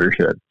to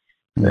watershed.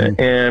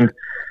 And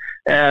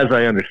as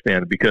I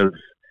understand, because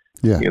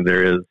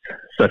there is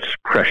such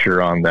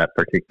pressure on that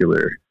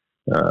particular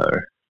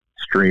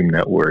stream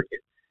network,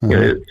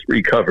 it's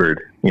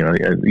recovered.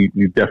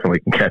 You definitely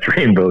can catch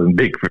rainbows and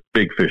big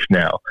fish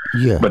now.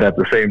 But at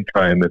the same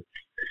time, it's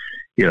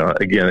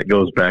again, it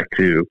goes back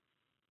to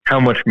how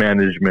much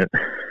management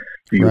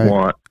do you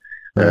want.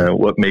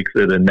 What makes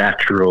it a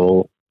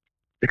natural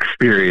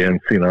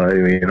experience?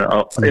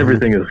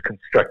 Everything is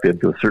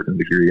constructed to a certain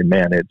degree and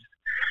managed.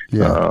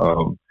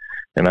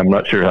 And I'm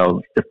not sure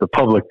if the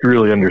public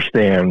really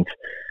understands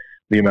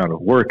the amount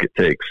of work it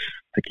takes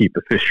to keep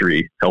a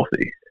fishery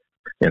healthy,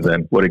 and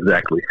then what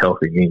exactly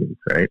healthy means,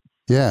 right?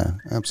 Yeah,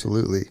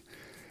 absolutely.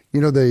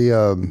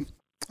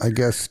 I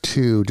guess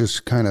too,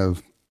 just kind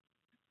of,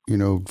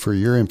 for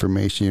your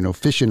information,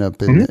 fishing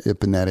up in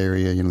that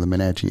area, the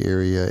Menachie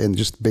area, and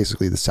just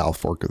basically the South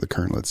Fork of the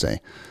Kern, let's say.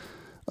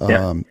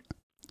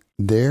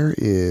 there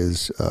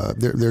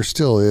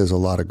still is a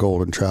lot of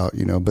golden trout,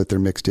 but they're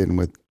mixed in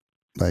with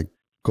like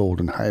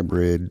golden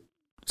hybrid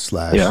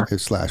slash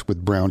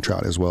with brown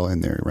trout as well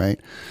in there, right?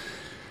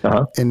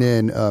 Uh-huh. And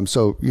then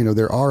so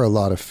there are a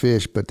lot of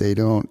fish, but they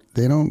don't.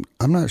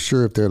 I'm not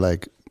sure if they're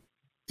like,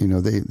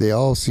 they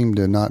all seem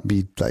to not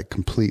be like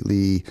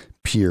completely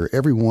pure.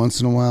 Every once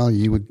in a while,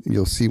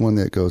 you'll see one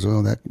that goes,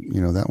 oh, that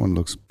that one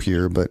looks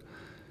pure, but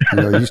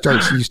you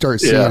start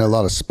seeing a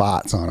lot of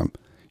spots on them.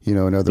 In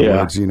other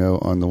words,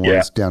 on the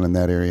ones down in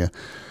that area.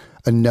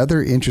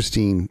 Another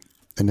interesting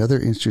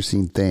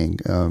thing,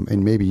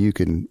 and maybe you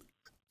can,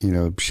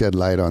 shed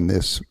light on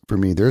this for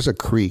me. There's a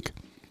creek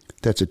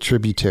that's a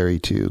tributary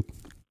to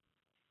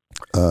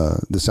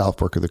the South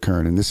Fork of the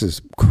Kern, and this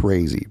is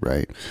crazy,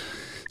 right?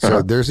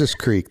 So there's this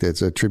creek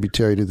that's a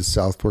tributary to the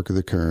South Fork of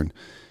the Kern,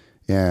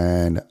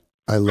 and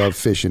I love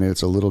fishing it.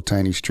 It's a little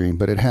tiny stream,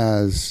 but it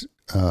has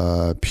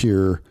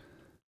pure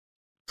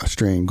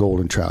Australian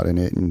golden trout in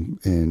it, and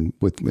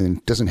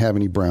it doesn't have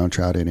any brown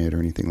trout in it or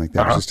anything like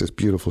that. It's just this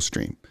beautiful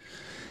stream.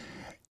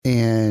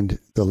 And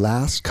the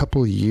last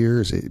couple of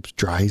years, it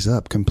dries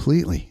up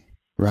completely,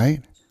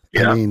 right?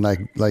 Yeah. I mean,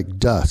 like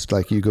dust.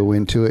 Like you go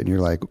into it and you're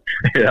like,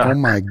 oh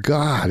my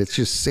God, it's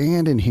just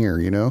sand in here,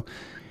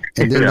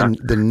 And then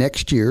the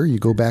next year, you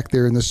go back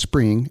there in the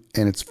spring,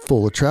 and it's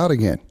full of trout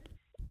again.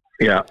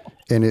 Yeah.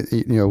 And it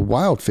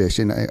wild fish,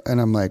 and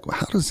I'm like,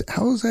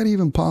 how is that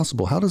even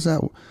possible? How does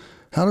that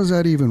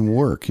even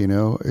work?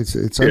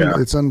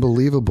 It's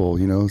unbelievable.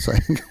 It's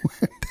like,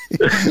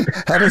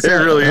 how does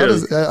that? Really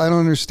I don't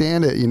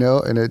understand it.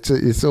 And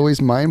it's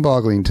always mind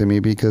boggling to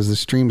me because the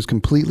stream is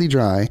completely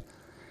dry.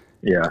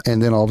 Yeah.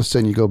 And then all of a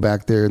sudden you go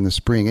back there in the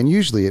spring, and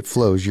usually it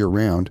flows year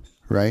round,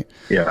 right?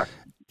 Yeah.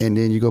 And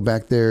then you go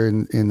back there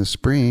in the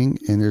spring,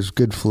 and there's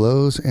good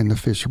flows, and the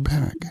fish are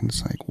back, and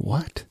it's like,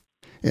 what?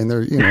 And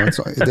they're,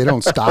 they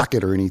don't stock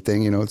it or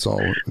anything, it's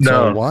all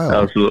wild.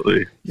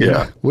 Absolutely.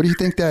 Yeah. What do you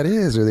think that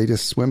is? Are they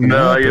just swimming?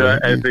 No,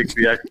 I think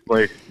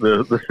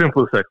the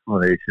simplest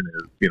explanation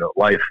is,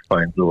 life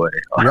finds a way.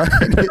 Right.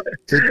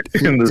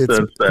 In the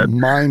sense that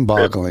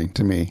mind-boggling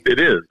to me. It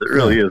is. It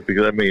really is,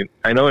 because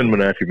I know in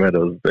Wenatchee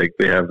Meadows, they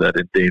have that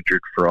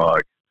endangered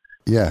frog.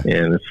 Yeah.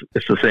 And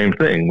it's the same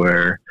thing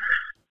where,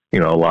 a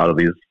lot of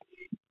these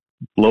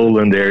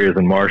lowland areas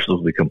and marshes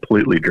will be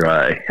completely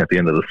dry at the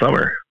end of the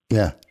summer.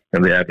 Yeah.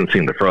 And they haven't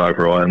seen the frog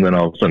for a while, and then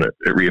all of a sudden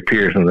it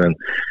reappears, and then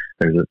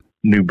there's a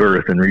new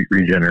birth and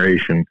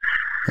regeneration.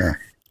 Yeah.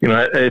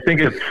 I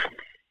think it's,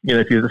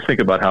 if you just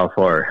think about how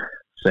far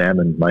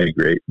salmon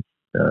migrate,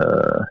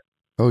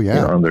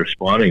 on their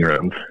spawning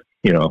runs,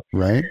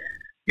 right?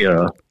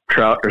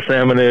 Trout or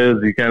salmon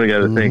you kind of got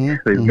to think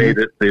they've made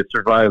it, they've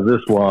survived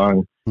this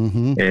long,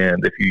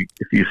 and if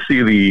you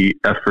see the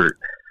effort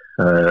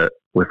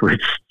with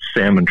which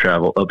salmon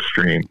travel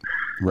upstream,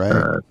 right,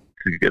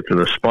 to get to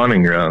the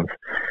spawning grounds,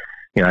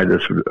 I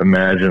just would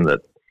imagine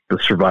that the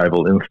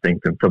survival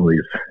instinct in some of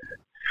these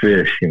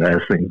fish, as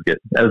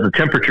the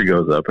temperature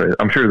goes up,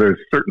 I'm sure there's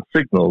certain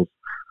signals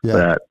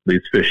that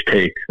these fish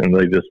take, and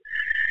they just,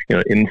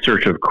 in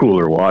search of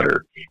cooler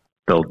water,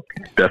 they'll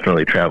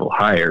definitely travel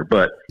higher.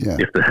 But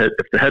if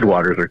the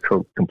headwaters are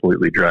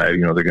completely dry, they're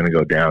going to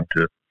go down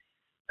to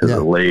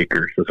the lake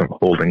or to some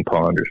holding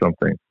pond or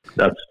something.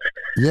 That's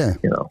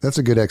that's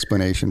a good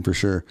explanation for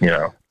sure.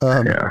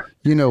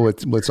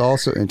 What's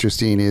also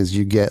interesting is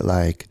you get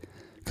like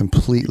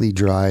completely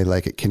dry,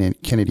 like at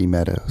Kennedy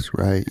Meadows,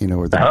 right?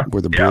 Where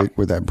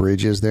that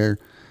bridge is there,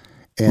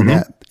 and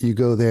that you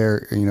go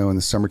there, in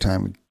the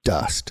summertime,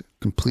 dust,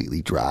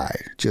 completely dry,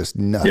 just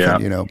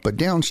nothing, But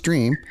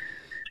downstream,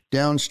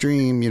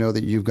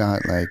 that you've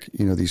got like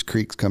these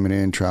creeks coming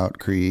in, Trout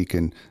Creek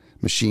and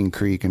Machine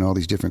Creek and all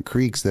these different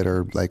creeks that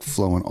are like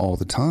flowing all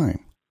the time,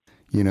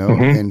 and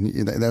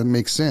that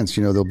makes sense.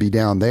 They'll be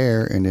down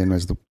there, and then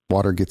as the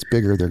water gets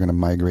bigger, they're going to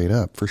migrate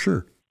up for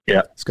sure.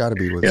 Yeah. It's got to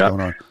be what's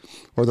going on.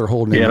 Or they're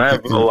holding it. And I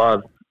have a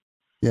lot.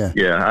 I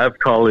have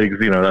colleagues,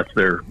 that's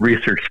their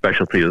research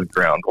specialty is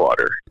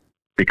groundwater,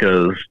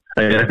 because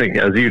I think,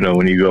 as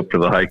when you go up to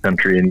the high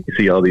country and you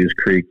see all these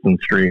creeks and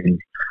streams,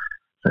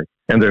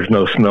 and there's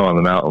no snow on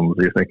the mountains,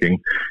 you're thinking,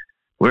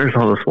 where's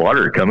all this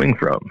water coming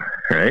from,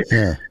 right?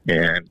 Yeah.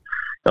 And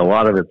a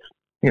lot of it's,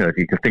 if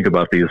you can think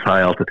about these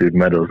high altitude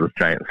meadows as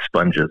giant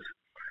sponges.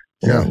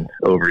 Yeah. And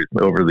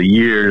over the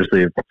years,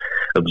 they've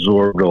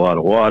absorbed a lot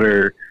of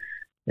water,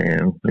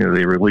 and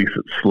they release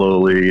it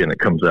slowly, and it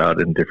comes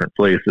out in different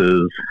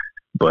places.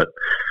 But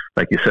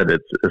like you said,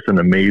 it's an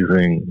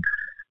amazing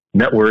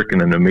network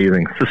and an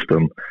amazing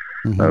system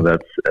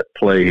that's at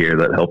play here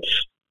that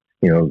helps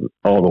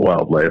all the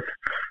wildlife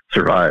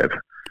survive.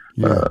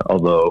 Yeah.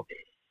 Although,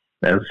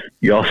 as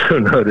you also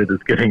noted,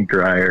 it's getting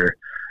drier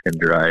and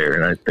drier,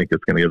 and I think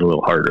it's going to get a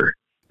little harder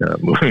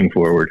moving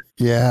forward.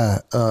 Yeah.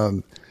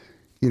 I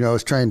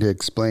was trying to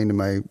explain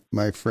to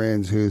my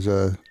friends who's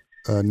a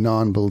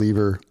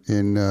non-believer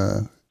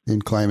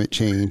in climate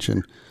change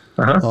and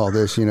all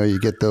this, you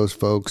get those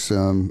folks.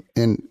 And,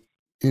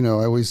 I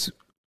always,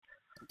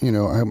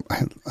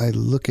 I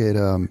look at,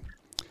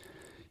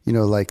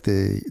 like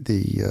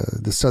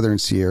the Southern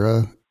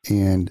Sierra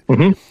And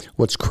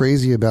what's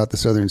crazy about the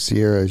Southern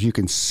Sierra is you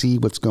can see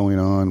what's going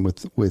on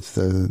with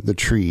the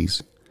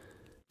trees.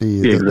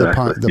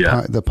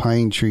 The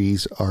pine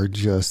trees are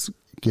just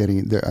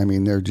getting there. I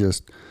mean, they're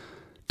just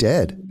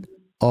dead.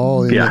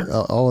 All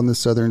in the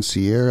Southern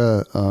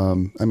Sierra.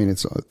 I mean,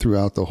 it's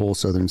throughout the whole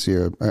Southern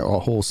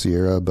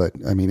Sierra, but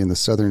I mean, in the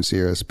Southern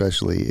Sierra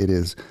especially, it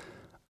is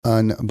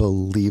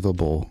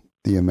unbelievable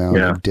the amount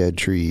of dead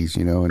trees,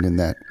 you know, and then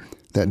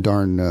that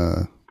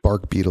darn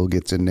bark beetle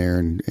gets in there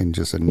and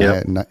just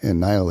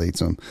annihilates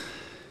them.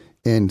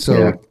 And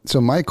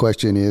so my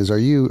question is, are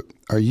you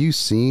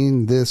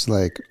seeing this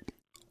like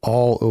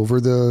all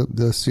over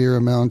the Sierra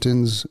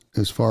Mountains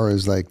as far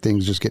as like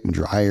things just getting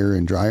drier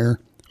and drier,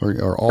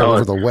 or all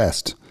over the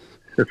West?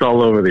 It's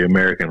all over the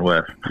American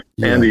West,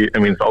 and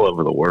it's all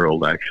over the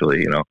world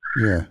actually. You know,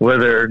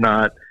 whether or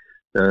not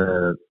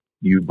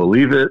you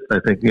believe it, I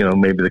think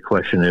maybe the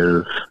question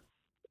is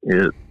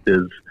you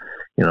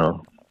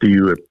know, do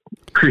you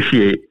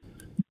appreciate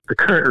the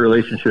current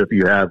relationship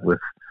you have with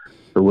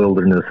the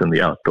wilderness and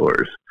the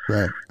outdoors,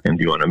 right? And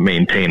do you want to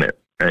maintain it,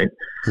 right?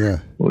 Yeah,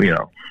 you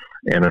know.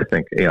 And I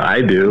think,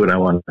 I do, and I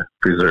want to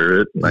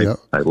preserve it.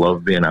 I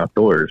love being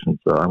outdoors, and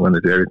so I'm going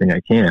to do everything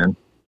I can,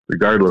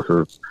 regardless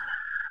of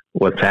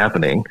what's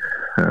happening,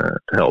 to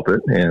help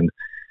it. And,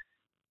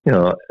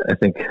 I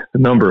think the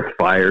number of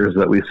fires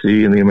that we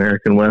see in the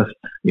American West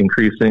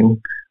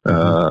increasing, it's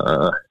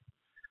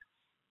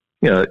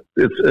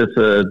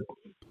a,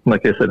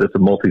 like I said, it's a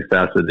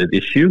multifaceted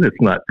issue. It's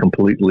not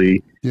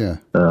completely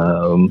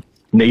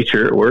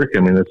nature at work. I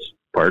mean, it's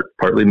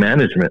partly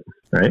management,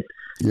 right?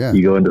 Yeah.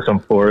 You go into some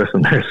forests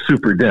and they're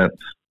super dense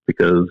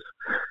because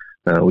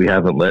we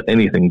haven't let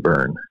anything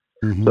burn.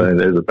 So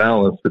there's a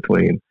balance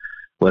between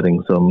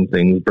letting some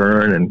things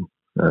burn and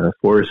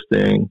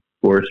forestry,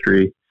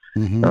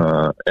 and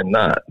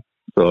not.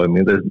 So, I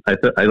mean,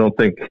 I don't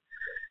think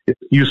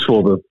it's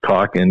useful to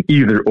talk in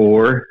either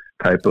or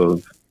type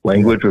of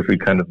language, which we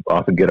kind of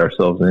often get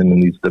ourselves in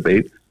these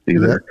debates,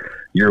 either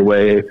your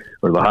way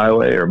or the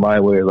highway or my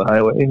way or the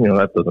highway.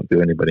 That doesn't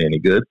do anybody any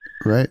good.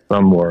 Right. So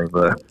I'm more of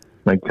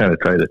I kind of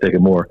try to take a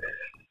more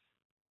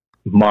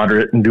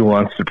moderate and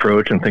nuanced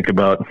approach and think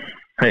about,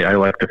 hey, I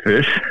like to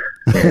fish,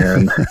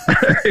 and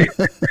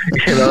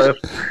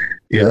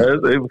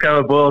it kind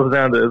of boils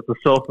down to the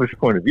selfish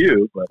point of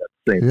view, but at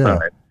the same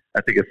time,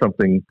 I think it's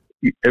something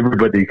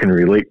everybody can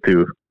relate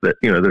to. That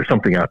there's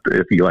something out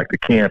there if you like to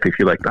camp, if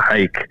you like to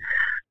hike.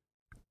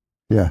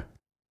 Yeah,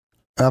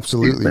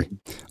 absolutely.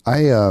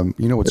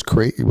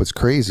 What's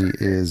crazy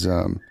is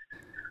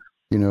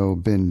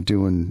been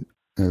doing.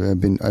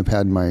 I've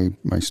had my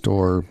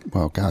store.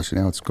 Well, gosh,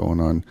 now it's going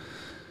on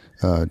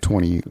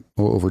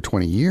over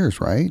 20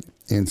 years, right?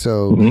 And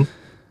so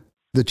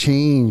the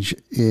change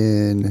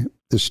in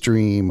the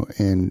stream,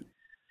 and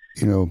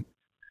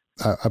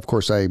of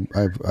course, I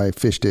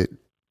fished it,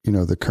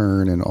 the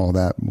kern and all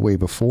that way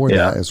before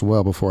that as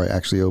well. Before I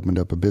actually opened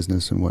up a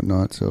business and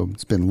whatnot, so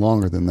it's been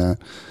longer than that.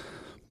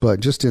 But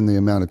just in the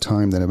amount of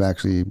time that I've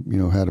actually,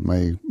 had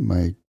my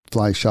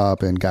fly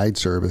shop and guide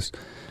service,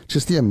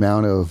 just the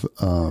amount of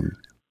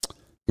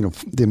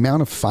the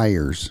amount of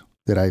fires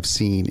that I've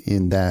seen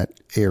in that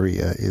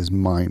area is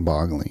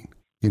mind-boggling.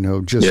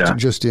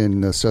 Just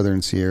in the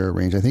Southern Sierra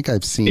range, I think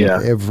I've seen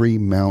every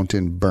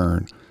mountain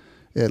burn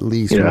at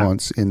least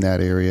once in that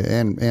area,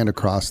 and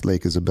across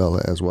Lake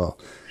Isabella as well.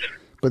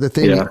 But the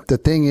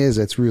thing is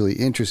that's really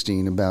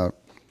interesting about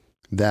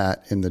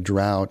that and the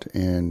drought,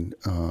 and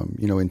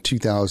in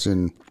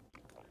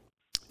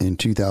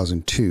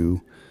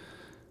 2002.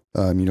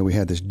 We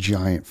had this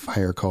giant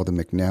fire called the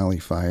McNally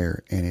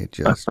fire, and it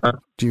just,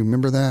 do you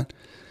remember that?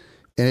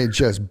 And it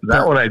just,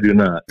 that one I do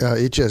not.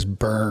 It just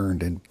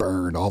burned and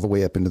burned all the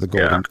way up into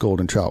the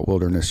golden trout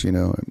wilderness,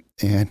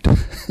 and,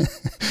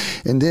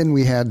 and then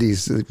we had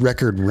these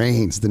record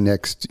rains the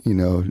next,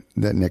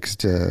 that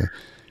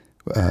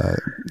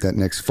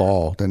next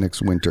fall, the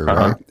next winter,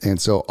 right?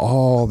 And so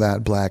all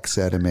that black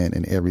sediment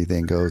and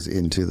everything goes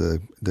into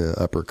the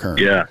upper current.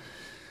 Yeah.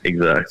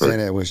 Exactly.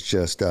 And it was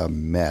just a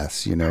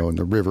mess, and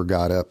the river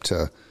got up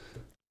to,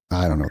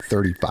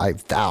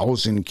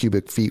 35,000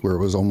 cubic feet, where it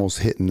was almost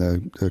hitting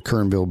the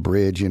Kernville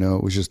Bridge, it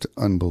was just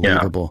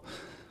unbelievable. Yeah.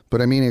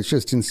 But I mean, it's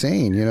just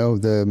insane,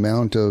 the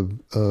amount of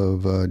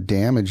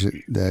damage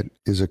that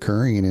is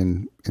occurring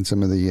in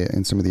some of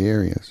the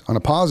areas. On a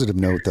positive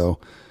note though,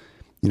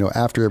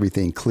 after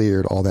everything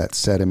cleared, all that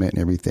sediment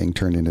and everything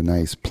turned into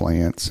nice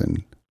plants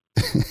and,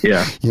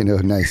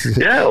 nice.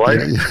 Yeah,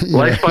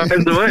 life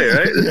finds a way,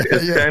 right?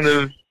 It's kind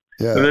of,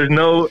 there's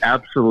no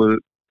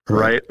absolute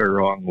right or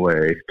wrong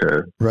way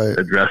to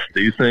address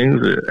these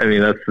things. I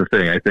mean, that's the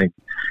thing. I think,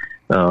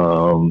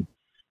 I'm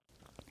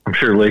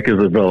sure Lake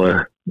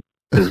Isabella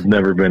has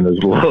never been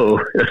as low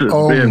as it's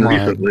been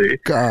recently.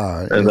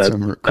 God, and that's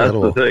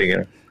the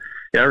thing.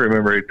 Yeah, I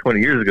remember 20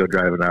 years ago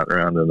driving out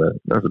around, and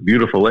that's a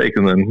beautiful lake,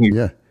 and then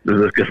it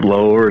just gets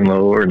lower and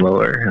lower and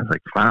lower. And it's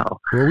like, wow.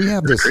 Well, we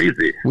have this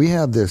crazy. We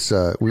have this.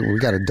 We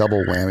got a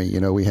double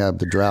whammy. We have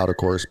the drought, of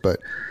course,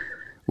 but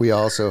we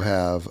also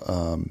have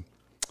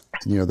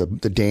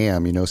the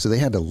dam, so they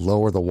had to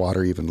lower the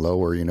water even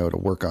lower, to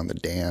work on the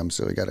dam.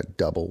 So they got a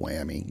double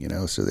whammy,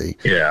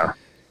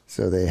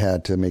 so they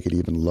had to make it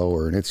even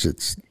lower. And it's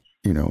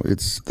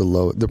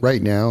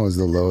right now is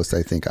the lowest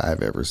I think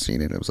I've ever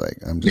seen it. It was like,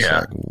 I'm just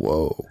like,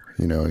 whoa,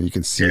 you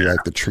can see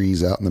like the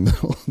trees out in the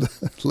middle of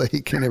the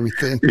lake and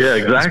everything. Yeah,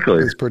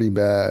 exactly. It's pretty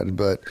bad,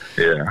 but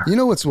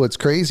what's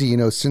crazy,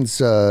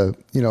 since, I've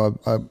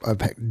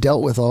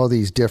dealt with all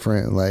these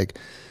different, like,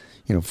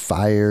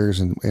 fires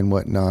and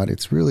whatnot,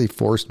 it's really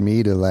forced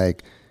me to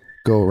like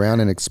go around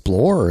and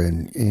explore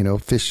and,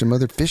 fish some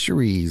other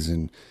fisheries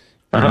and,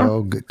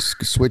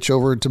 switch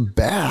over to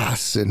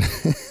bass and,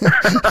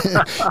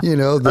 I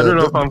don't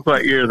know if I'm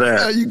quite near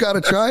that. You got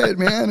to try it,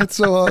 man. It's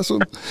so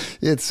awesome.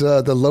 It's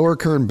the lower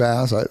current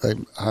bass.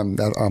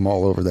 I'm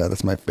all over that.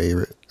 That's my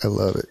favorite. I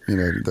love it.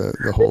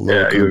 The whole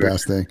lower current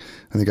bass thing.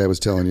 I think I was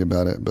telling you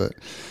about it, but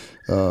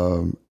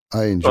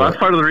I enjoy Well, that's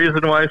part of the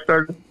reason why I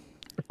started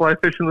to fly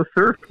fishing the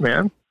surf,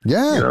 man.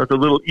 Yeah. It's a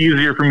little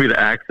easier for me to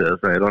access.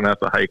 I don't have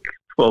to hike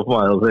 12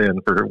 miles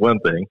in for one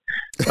thing.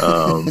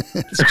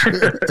 It's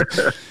true.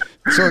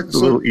 So it's a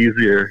little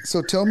easier.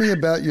 So tell me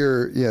about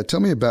your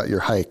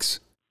hikes.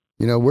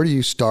 Where do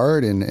you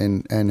start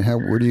and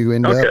where do you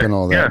end up and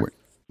all that? Yeah.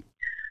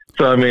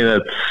 So,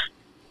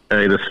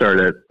 I just start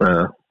at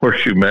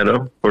Horseshoe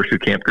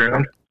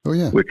Campground. Oh,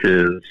 yeah. Which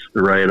is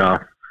right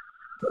off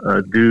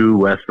due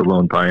west of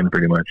Lone Pine,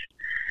 pretty much.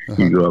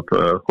 You go up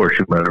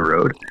Horseshoe Meadow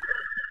Road.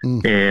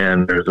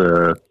 And there's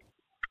a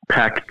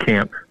packed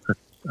camp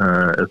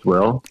as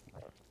well.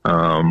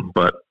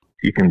 But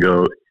you can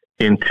go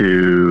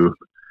into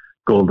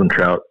Golden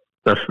Trout.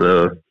 That's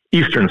the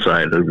eastern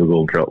side of the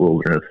Golden Trout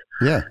Wilderness.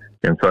 Yeah.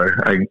 And so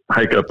I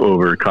hike up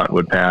over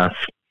Cottonwood Pass,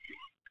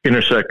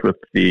 intersect with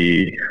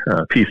the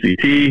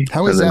PCT.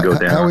 How is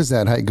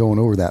that hike going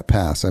over that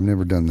pass? I've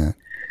never done that.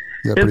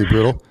 Is that pretty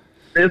brutal?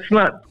 It's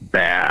not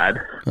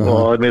bad.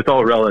 Well, it's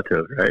all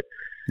relative, right?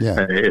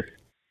 Yeah. It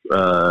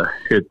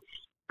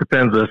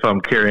depends if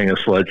I'm carrying a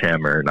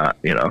sledgehammer or not,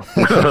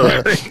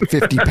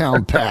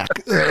 50-pound pack.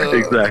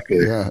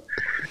 Exactly.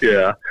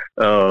 Yeah.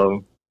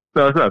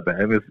 No, it's not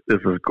bad. This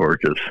is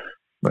gorgeous.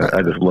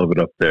 I just love it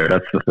up there.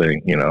 That's the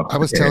thing, I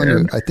was telling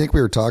you, I think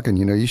we were talking,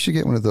 you should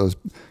get one of those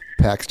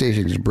pack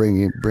stations,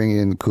 bring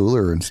in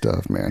cooler and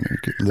stuff, man.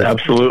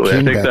 Absolutely.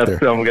 I think that's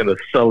how I'm going to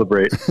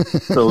celebrate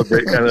kind of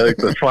like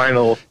the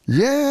final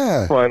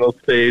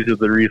stage of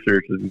the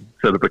research is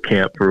set up a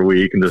camp for a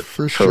week and just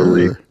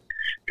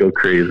go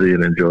crazy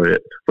and enjoy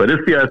it. But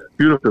it's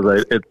beautiful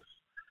because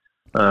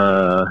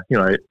I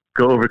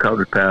go over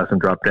Cottonwood Pass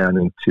and drop down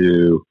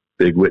into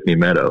Big Whitney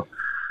Meadow.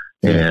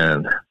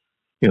 And,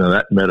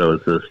 that meadow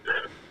is just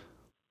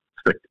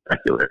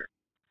spectacular.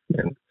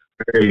 And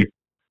very,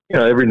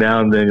 every now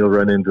and then you'll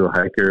run into a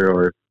hiker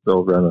or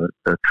they'll run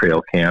a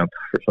trail camp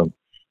for some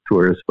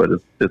tourists, but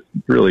it's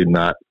really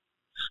not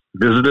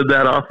visited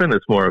that often.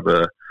 It's more of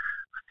a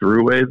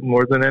throughway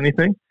more than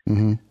anything.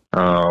 Mm-hmm.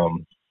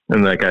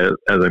 And as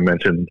I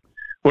mentioned,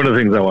 one of the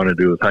things I want to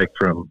do is hike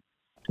from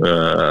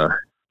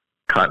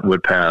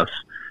Cottonwood Pass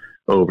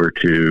over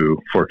to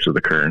Forks of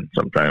the Kern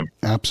sometime.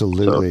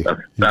 Absolutely. So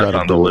that's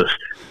on the list.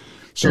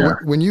 So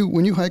when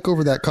you hike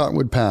over that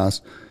Cottonwood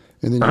Pass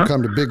and then you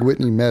come to Big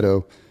Whitney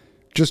Meadow,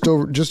 just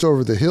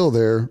over the hill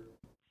there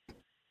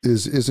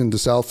isn't the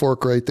South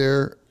Fork right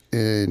there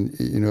and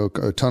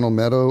a Tunnel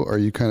Meadow? Are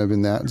you kind of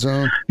in that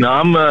zone? No,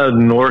 I'm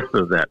north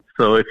of that.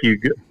 So if you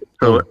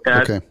so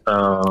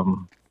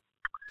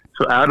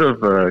out of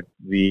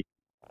the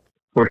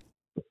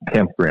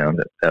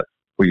campground at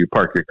where you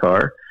park your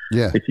car,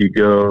 if you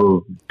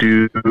go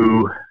due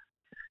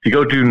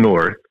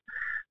north,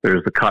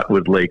 there's the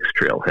Cottonwood Lakes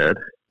trailhead.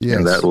 Yes.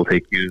 And that will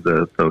take you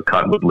to the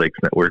Cottonwood Lakes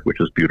Network,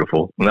 which is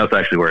beautiful. And that's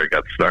actually where I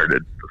got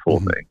started, this whole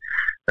thing,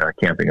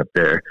 camping up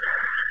there.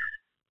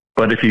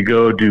 But if you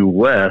go due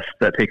west,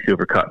 that takes you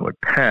over Cottonwood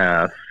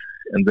Pass.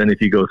 And then if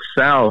you go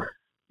south,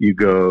 you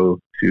go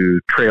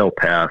to Trail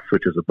Pass,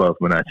 which is above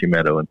Wenatchee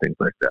Meadow and things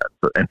like that.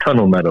 And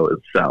Tunnel Meadow is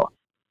south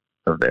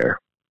of there.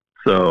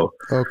 So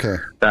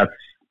that's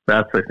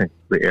I think,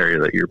 the area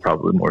that you're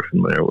probably more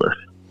familiar with.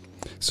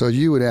 So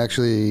you would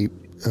actually,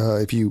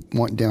 if you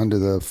went down to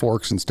the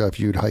forks and stuff,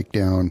 you'd hike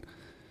down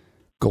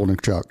Golden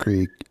Trout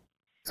Creek.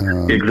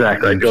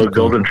 Exactly. I'd go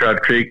Golden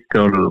Trout Creek,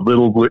 go to the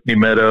Little Whitney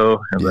Meadow,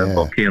 and then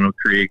Volcano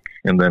Creek,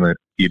 and then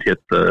you'd hit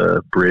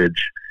the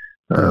bridge,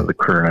 the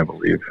Kern, I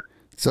believe.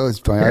 So it's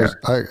fine. Yeah.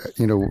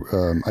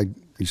 I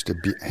used to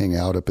hang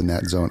out up in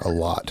that zone a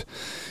lot,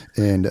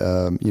 and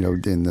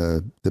in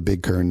the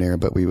big Kern there.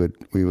 But we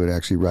would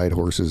actually ride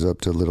horses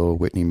up to Little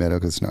Whitney Meadow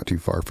because it's not too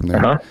far from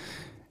there.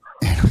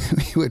 And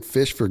we would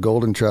fish for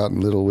golden trout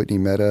in Little Whitney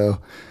Meadow.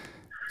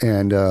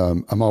 And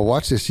I'm gonna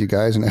watch this, you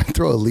guys, and I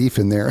throw a leaf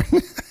in there, and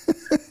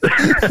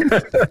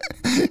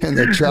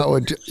the trout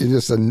would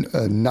just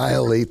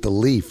annihilate the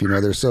leaf.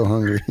 They're so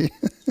hungry.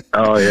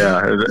 Oh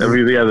yeah,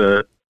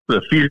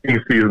 the feeding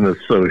season is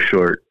so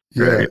short.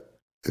 Right?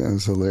 Yeah,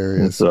 it's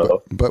hilarious.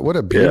 So, but what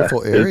a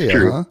beautiful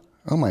area, huh?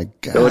 Oh my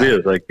God! So it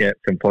is. I can't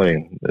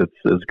complain.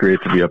 It's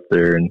great to be up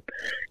there and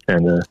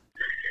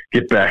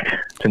get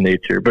back to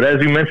nature. But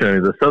as you mentioned, I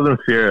mean, the Southern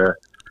Sierra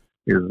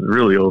is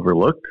really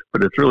overlooked,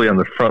 but it's really on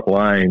the front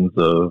lines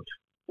of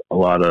a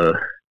lot of,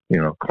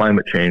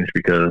 climate change,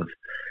 because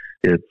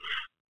it's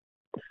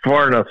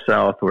far enough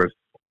south where it's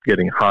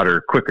getting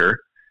hotter quicker,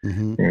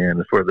 and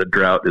it's where the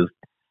drought is,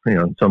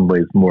 in some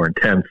ways more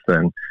intense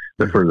than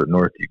the further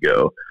north you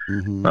go.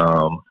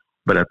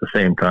 But at the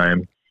same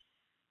time,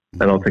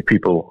 I don't think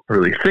people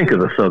really think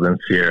of the Southern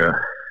Sierra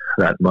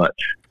that much.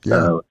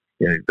 Yeah.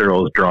 They're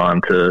always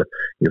drawn to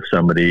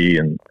Yosemite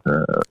and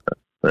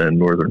the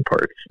northern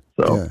parts.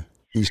 So yeah.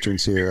 Eastern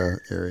Sierra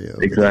area.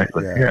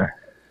 Exactly.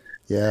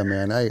 Yeah,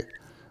 man.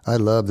 I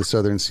love the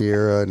Southern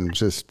Sierra and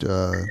just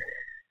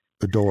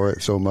adore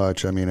it so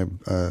much. I mean,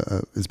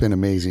 it's been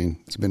amazing.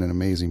 It's been an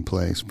amazing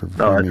place for it's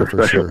me, a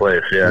special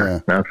place. Yeah,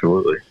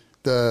 absolutely.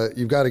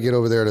 You've got to get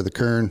over there to the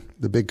Kern,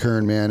 the big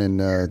Kern, man, and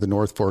the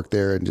North Fork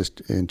there,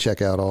 and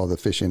check out all the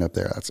fishing up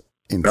there. That's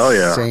insane. Oh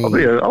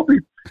yeah, I'll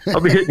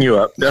be hitting you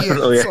up.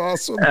 Definitely. Yeah,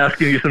 that's awesome.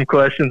 Asking you some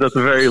questions at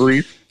the very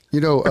least.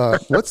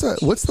 What's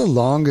the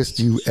longest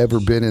you ever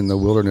been in the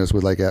wilderness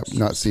with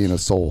not seeing a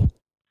soul?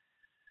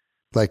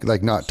 Like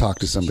not talk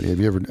to somebody.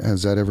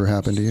 Has that ever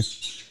happened to you?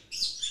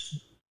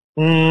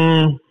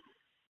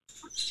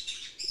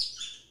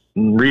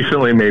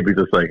 Recently, maybe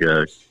just like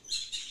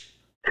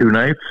 2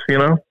 nights,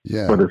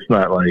 Yeah. But it's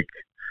not.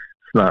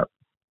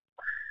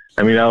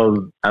 I mean, I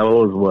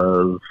always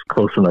was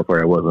close enough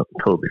where I wasn't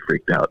totally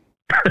freaked out.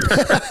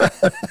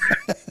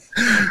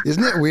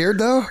 Isn't it weird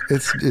though?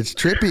 It's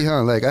trippy,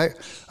 huh? Like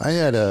I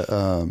had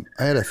a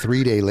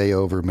 3-day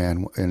layover,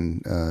 man,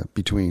 in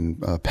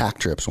between pack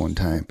trips one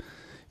time,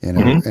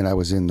 and I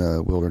was in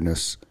the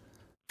wilderness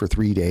for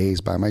 3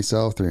 days by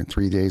myself.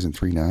 3 days and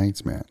 3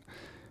 nights, man.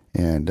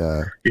 And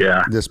on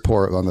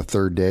the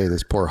third day,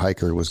 this poor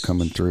hiker was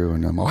coming through,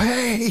 and I'm like,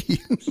 hey,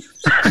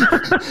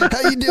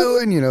 how you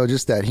doing?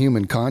 Just that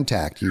human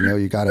contact,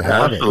 you got to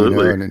have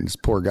Absolutely. it, and then this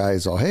poor guy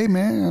is all, hey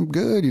man, I'm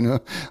good,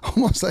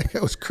 almost like I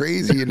was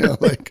crazy,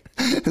 like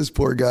this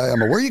poor guy, I'm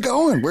like, where you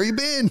going? Where you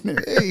been?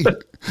 Hey,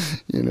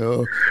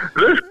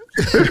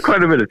 There's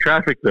quite a bit of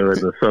traffic though in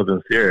the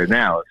Southern Sierra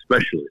now,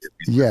 especially.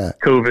 Yeah.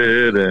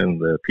 COVID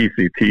and the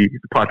PCT,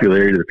 the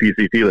popularity of the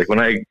PCT. Like when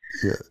I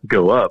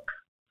go up,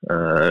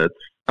 I'm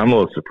a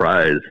little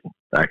surprised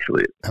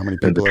actually. How many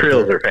people? The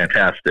trails are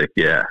fantastic.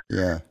 Yeah.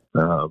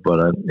 But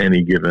on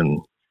any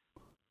given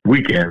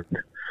weekend,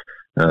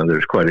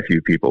 there's quite a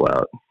few people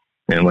out.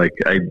 And like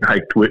I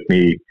hiked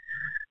Whitney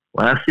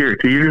last year,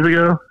 2 years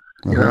ago,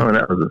 and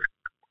that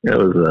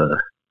was a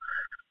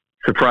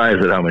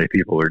surprise at how many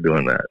people were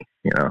doing that.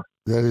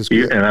 That is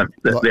good. And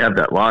they have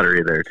that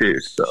lottery there too.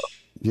 So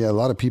yeah, a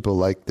lot of people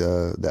like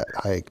that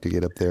hike to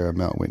get up there on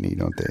Mount Whitney,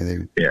 don't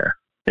they?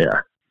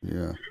 Yeah.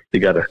 You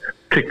got to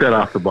tick that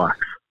off the box.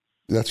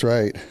 That's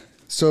right.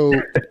 So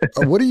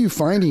what are you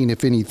finding,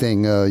 if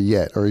anything,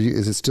 yet? Or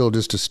is it still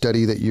just a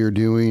study that you're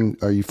doing?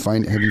 Have you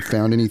found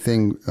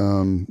anything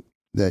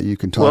that you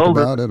can talk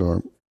about it?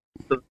 Or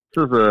this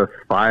is a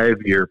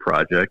 5-year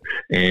project,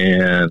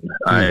 and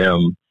I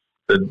am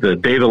the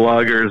data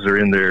loggers are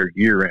in there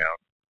year round,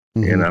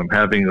 and I'm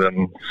having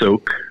them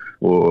soak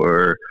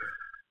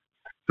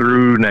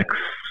through next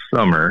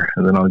summer,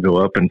 and then I'll go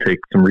up and take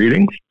some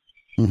readings.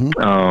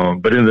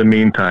 But in the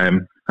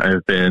meantime,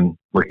 I've been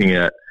looking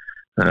at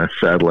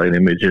satellite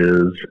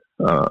images,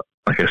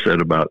 like I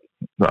said, about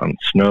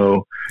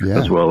snow,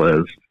 as well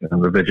as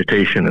the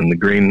vegetation and the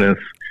greenness.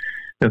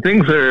 And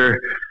things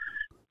are,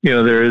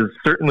 there is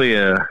certainly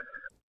a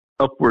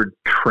upward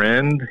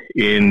trend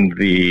in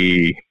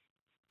the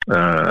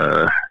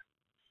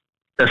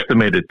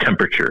estimated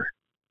temperature.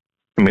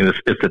 I mean,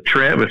 it's a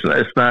trend, but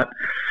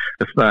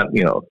it's not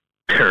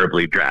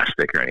terribly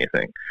drastic or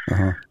anything.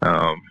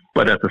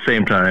 But at the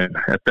same time,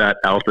 at that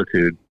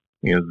altitude,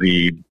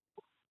 the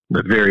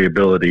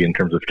variability in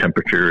terms of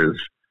temperature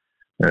is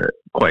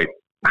quite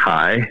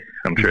high.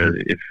 I'm sure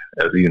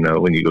as you know,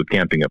 when you go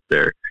camping up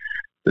there,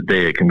 the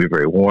day it can be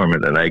very warm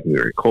and the night can be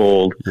very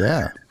cold.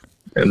 Yeah.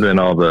 And then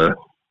all the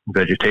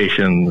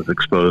vegetation is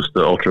exposed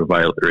to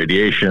ultraviolet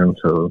radiation,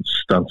 so it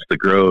stunts the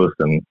growth.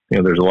 And,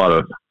 there's a lot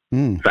of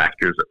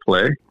factors at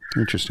play.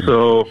 Interesting.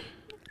 So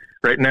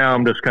right now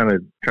I'm just kind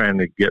of trying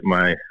to get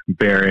my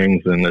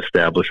bearings and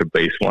establish a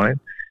baseline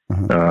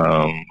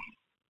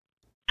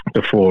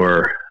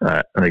before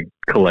I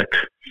collect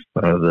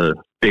the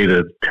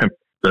data,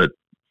 the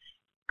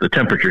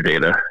temperature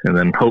data, and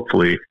then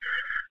hopefully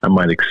I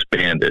might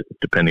expand it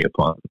depending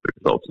upon the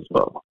results as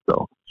well.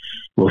 So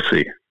we'll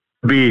see.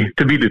 To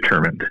be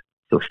determined.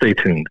 So stay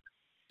tuned.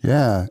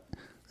 Yeah,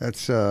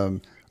 that's.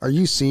 Are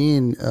you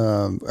seeing?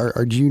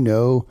 Or do you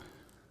know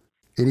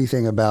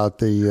anything about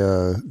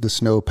the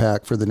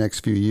snowpack for the next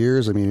few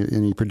years? I mean,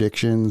 any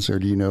predictions, or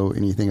do you know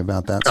anything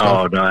about that stuff?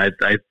 Oh no, I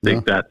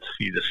think that's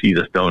you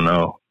just don't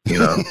know. They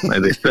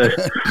said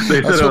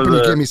I was hoping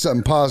you'd give me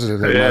something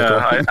positive.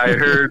 Yeah, I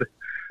heard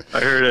they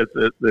said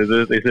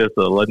it's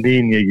a La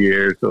Nina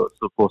year, so it's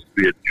supposed to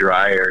be a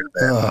drier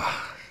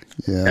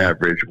than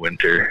average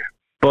winter.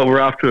 But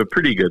we're off to a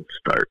pretty good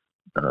start.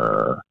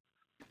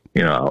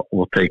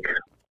 We'll take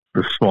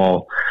the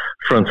small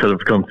fronts that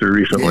have come through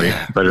recently.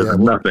 Better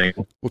than nothing.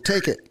 We'll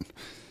take it.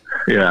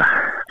 Yeah.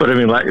 But I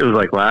mean, it was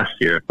like last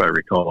year, if I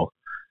recall,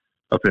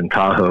 up in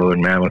Tahoe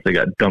and Mammoth, they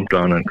got dumped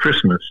on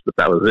Christmas, but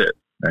that was it,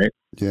 right?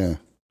 Yeah.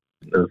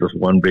 There was this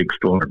one big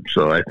storm.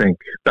 So I think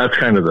that's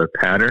kind of the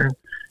pattern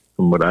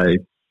from what I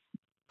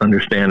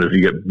understand is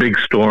you get big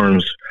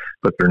storms,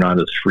 but they're not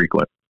as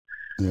frequent.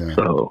 Yeah.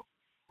 So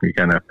you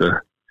kind of have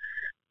to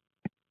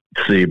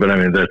see. But I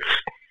mean, that's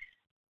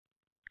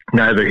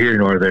neither here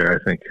nor there. I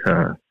think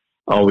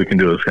all we can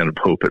do is kind of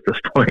hope at this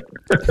point.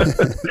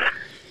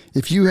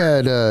 If you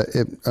had,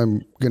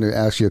 I'm going to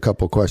ask you a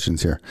couple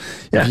questions here.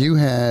 Yeah. If you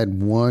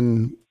had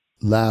one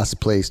last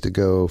place to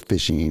go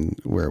fishing,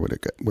 where would it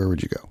go? Where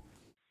would you go?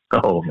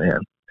 Oh man,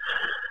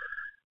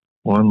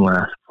 one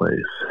last place.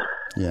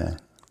 Yeah,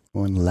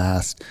 one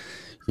last,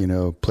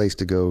 place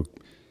to go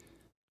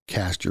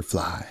cast your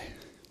fly.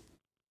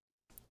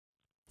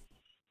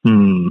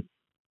 Or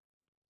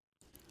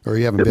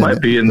you haven't it been? Might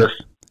be in this.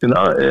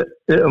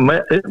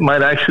 It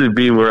might actually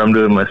be where I'm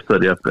doing my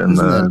study up in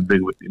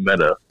Big Whippy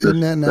Meadow. Isn't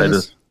that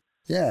nice?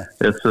 Yeah,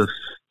 it's a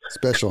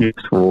special,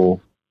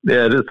 peaceful.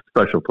 Yeah, it is a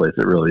special place.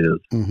 It really is.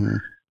 Mm-hmm.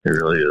 It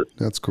really is.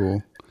 That's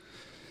cool.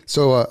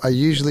 So I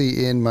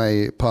usually end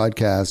my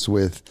podcast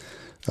with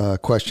a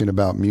question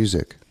about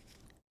music.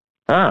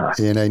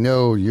 And I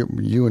know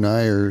you and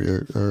I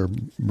are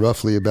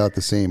roughly about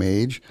the same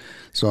age,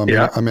 so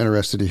I'm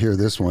interested to hear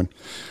this one.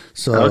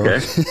 So, okay.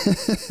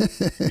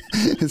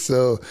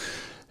 So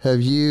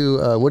have you?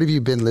 What have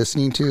you been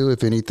listening to,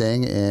 if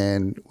anything?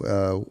 And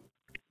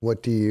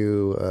what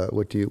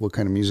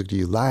kind of music do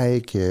you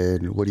like?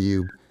 And what do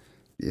you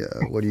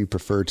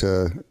prefer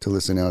to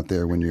listen out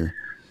there when you're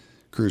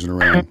cruising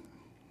around?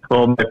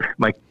 Well,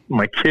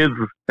 my kids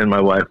and my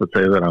wife would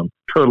say that I'm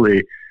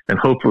totally and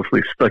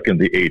hopelessly stuck in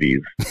the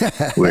 80s,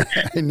 which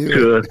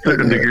to a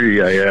certain degree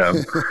I am.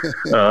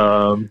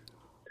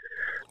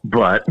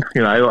 But,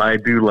 I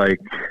do like,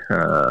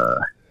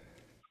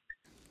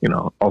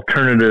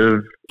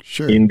 alternative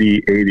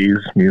indie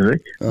 80s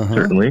music,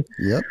 certainly.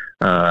 Yep.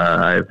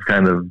 I've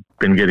kind of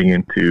been getting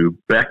into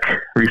Beck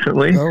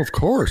recently. Oh, of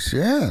course.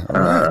 Yeah.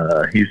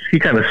 Right. He's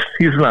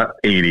not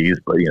 80s,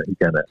 but, he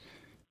kind of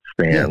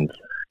stands. Yeah.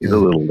 He's a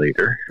little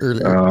later.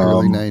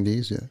 Early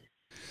 90s, yeah.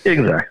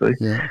 Exactly.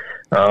 Yeah.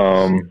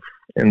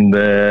 And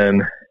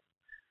then,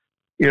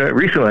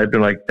 recently I've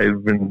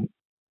been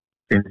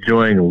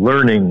enjoying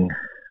learning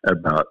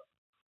about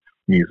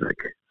music.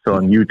 So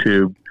on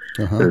YouTube,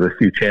 there's a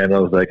few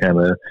channels that kind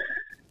of,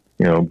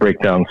 break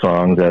down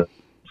songs as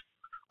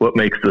what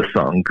makes this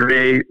song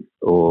great,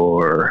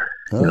 or,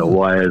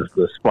 why is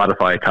the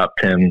Spotify top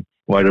 10,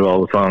 why do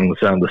all the songs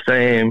sound the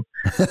same?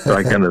 So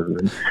I kind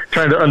of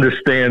trying to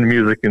understand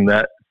music in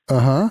that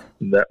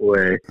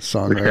way, which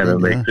kind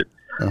of makes it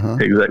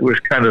exactly,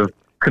 which kind of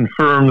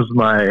confirms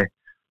my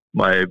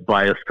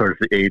bias towards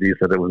the 80s,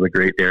 that it was a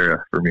great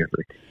era for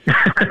music.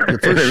 And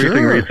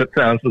everything recent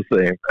sounds the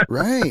same.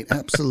 Right,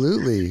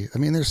 absolutely. I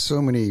mean, there's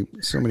so many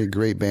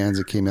great bands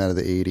that came out of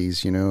the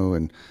 80s,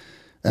 and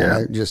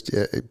just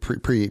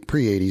pre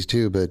 80s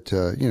too, but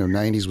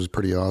 90s was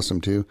pretty awesome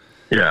too.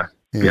 Yeah.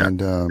 And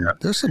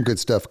there's some good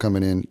stuff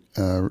coming in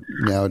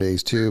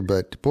nowadays too,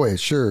 but boy,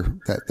 sure,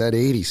 that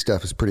 80s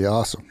stuff is pretty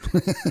awesome.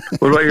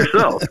 What about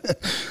yourself?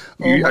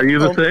 Are you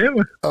the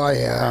same? I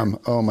am.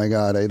 Oh my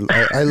God, I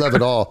love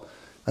it all.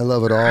 I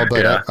love it all,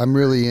 but I'm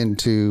really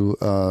into.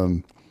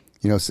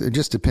 It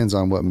just depends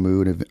on what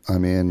mood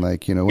I'm in.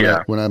 Like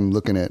when I'm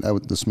looking at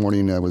this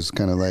morning, I was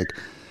kind of like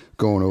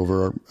going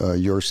over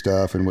your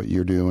stuff and what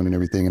you're doing and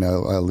everything, and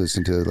I'll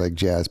listen to like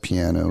jazz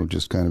piano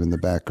just kind of in the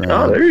background.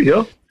 Oh, there you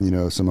go.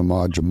 Some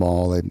Ahmad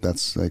Jamal,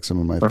 that's like some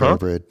of my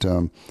favorite.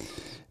 And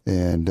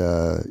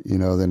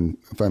then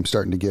if I'm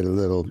starting to get a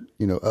little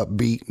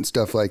upbeat and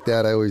stuff like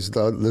that, I always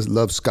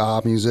love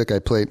ska music. I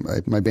play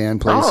my band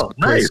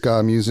plays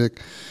ska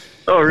music.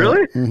 Oh,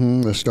 really?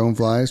 The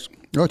Stoneflies.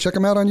 Oh, check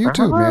them out on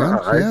YouTube, man.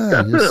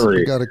 Yeah,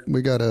 definitely.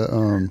 We got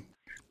a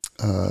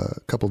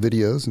couple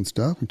videos and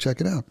stuff, and check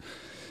it out.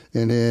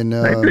 And then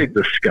I dig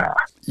the ska.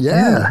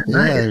 Yeah,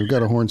 nice. We've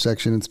got a horn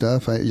section and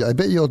stuff. I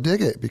bet you'll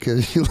dig it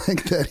because you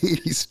like that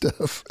 80s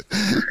stuff.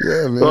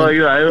 Yeah, man. Well,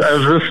 I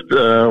was just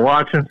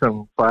watching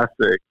some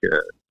classic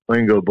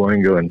Oingo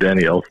Boingo and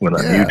Danny Elfman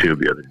on YouTube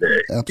the other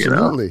day.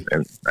 Absolutely.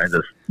 And I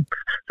just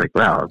like,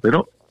 wow, they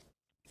don't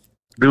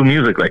do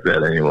music like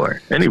that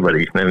anymore.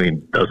 Anybody,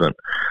 doesn't.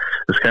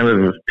 It's kind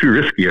of too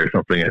risky or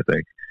something, I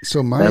think.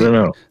 So I don't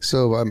know.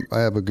 So I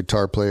have a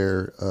guitar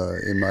player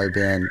in my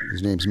band.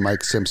 His name's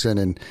Mike Simpson,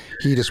 and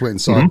he just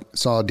went and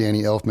saw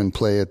Danny Elfman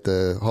play at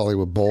the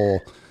Hollywood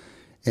Bowl,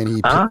 and he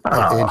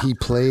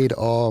played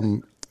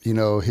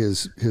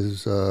his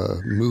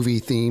movie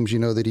themes,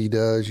 that he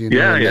does,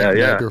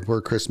 Night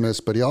Before Christmas,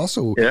 but he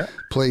also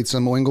played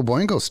some Oingo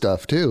Boingo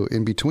stuff too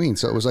in between.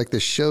 So it was like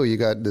this show. You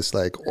got this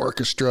like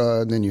orchestra,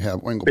 and then you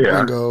have Oingo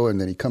Boingo,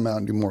 and then he come out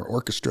and do more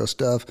orchestra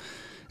stuff.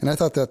 And I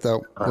thought that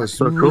was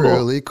so cool.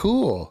 Really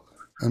cool.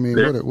 I mean,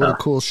 what a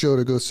cool show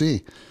to go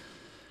see.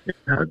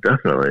 Yeah,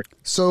 definitely.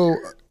 So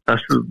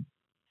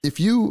if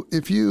you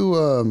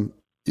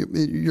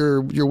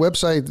your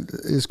website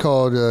is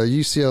called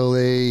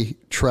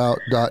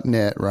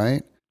UCLA-trout.net,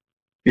 right?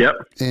 Yep.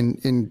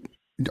 And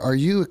are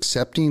you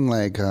accepting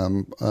like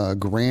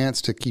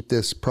grants to keep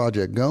this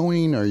project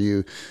going?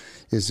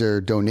 Is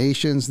there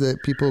donations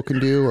that people can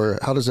do, or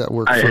how does that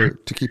work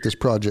to keep this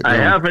project going?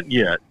 I haven't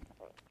yet.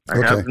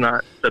 I have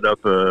not set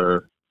up a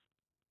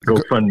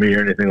GoFundMe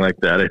or anything like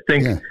that. I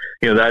think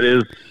that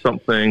is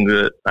something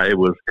that I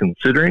was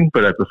considering,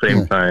 but at the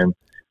same time,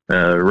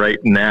 right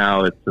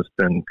now it's just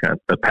been kind of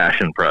a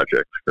passion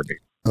project for me.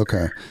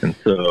 Okay. And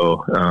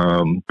so,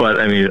 but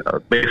I mean,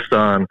 based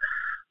on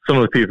some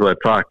of the people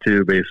I've talked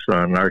to, based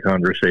on our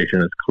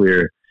conversation, it's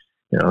clear,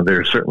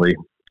 there's certainly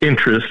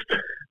interest,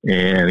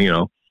 and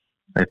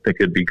I think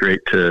it'd be great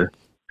to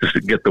just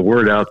get the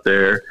word out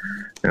there,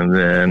 and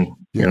then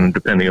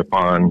depending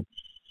upon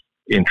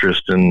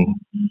interest and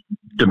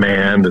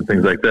demand and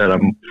things like that,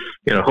 I'm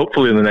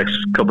hopefully in the next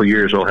couple of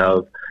years I'll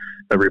have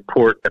a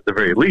report at the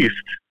very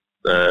least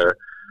to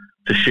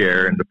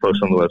share and to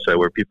post on the website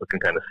where people can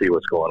kind of see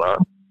what's going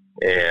on.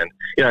 And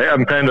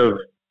I'm kind of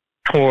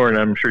torn.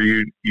 I'm sure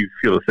you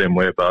feel the same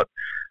way about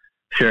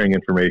sharing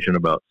information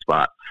about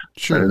spots.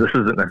 Sure. I mean, this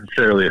isn't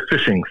necessarily a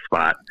fishing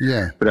spot,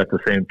 but at the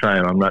same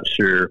time, I'm not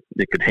sure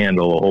it could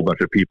handle a whole bunch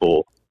of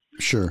people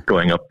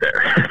going up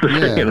there. So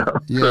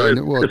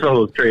it's all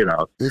those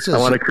trade-offs. I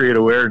want to create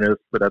awareness,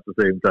 but at the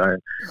same time,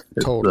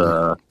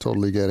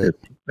 totally get it.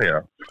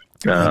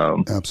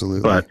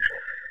 Absolutely. But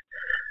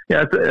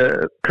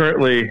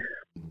currently,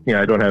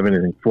 I don't have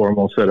anything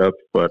formal set up,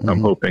 but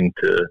I'm hoping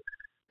to,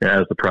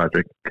 as the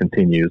project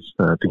continues,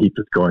 to keep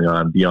this going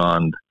on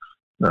beyond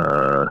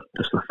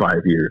just the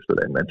 5 years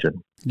that I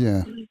mentioned.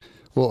 Yeah.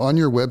 Well, on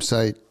your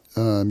website,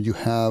 you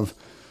have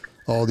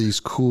all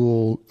these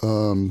cool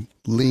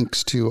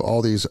links to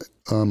all these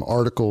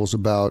articles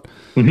about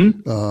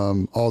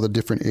all the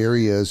different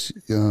areas,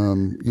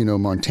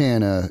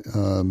 Montana,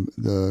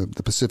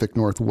 the Pacific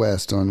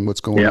Northwest, on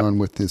what's going on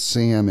with the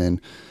salmon,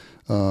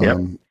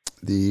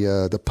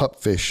 the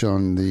pupfish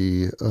on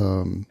the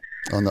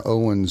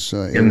Owens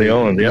in the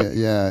Owens,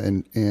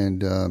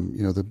 and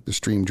the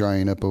stream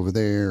drying up over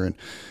there,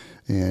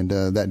 and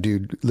that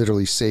dude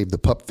literally saved the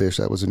pupfish.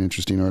 That was an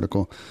interesting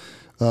article.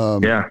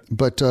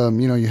 But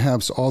you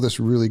have all this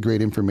really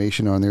great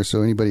information on there.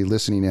 So anybody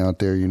listening out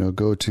there,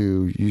 go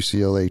to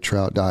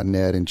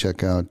UCLA-trout.net and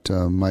check out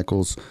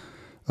Michael's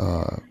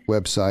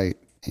website.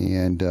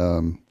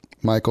 And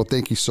Michael,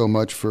 thank you so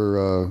much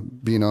for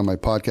being on my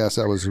podcast.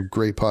 That was a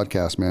great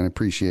podcast, man. I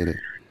appreciate it.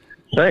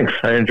 Thanks.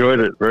 I enjoyed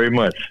it very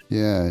much.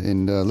 Yeah,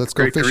 and let's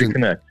go Great fishing. To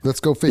reconnect.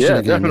 Let's go fishing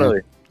again. Yeah,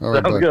 definitely. Man. All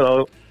right, sounds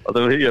good.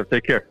 I'll hit you up.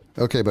 Take care.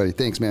 Okay, buddy.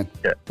 Thanks, man.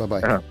 Yeah.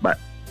 Bye-bye. Bye.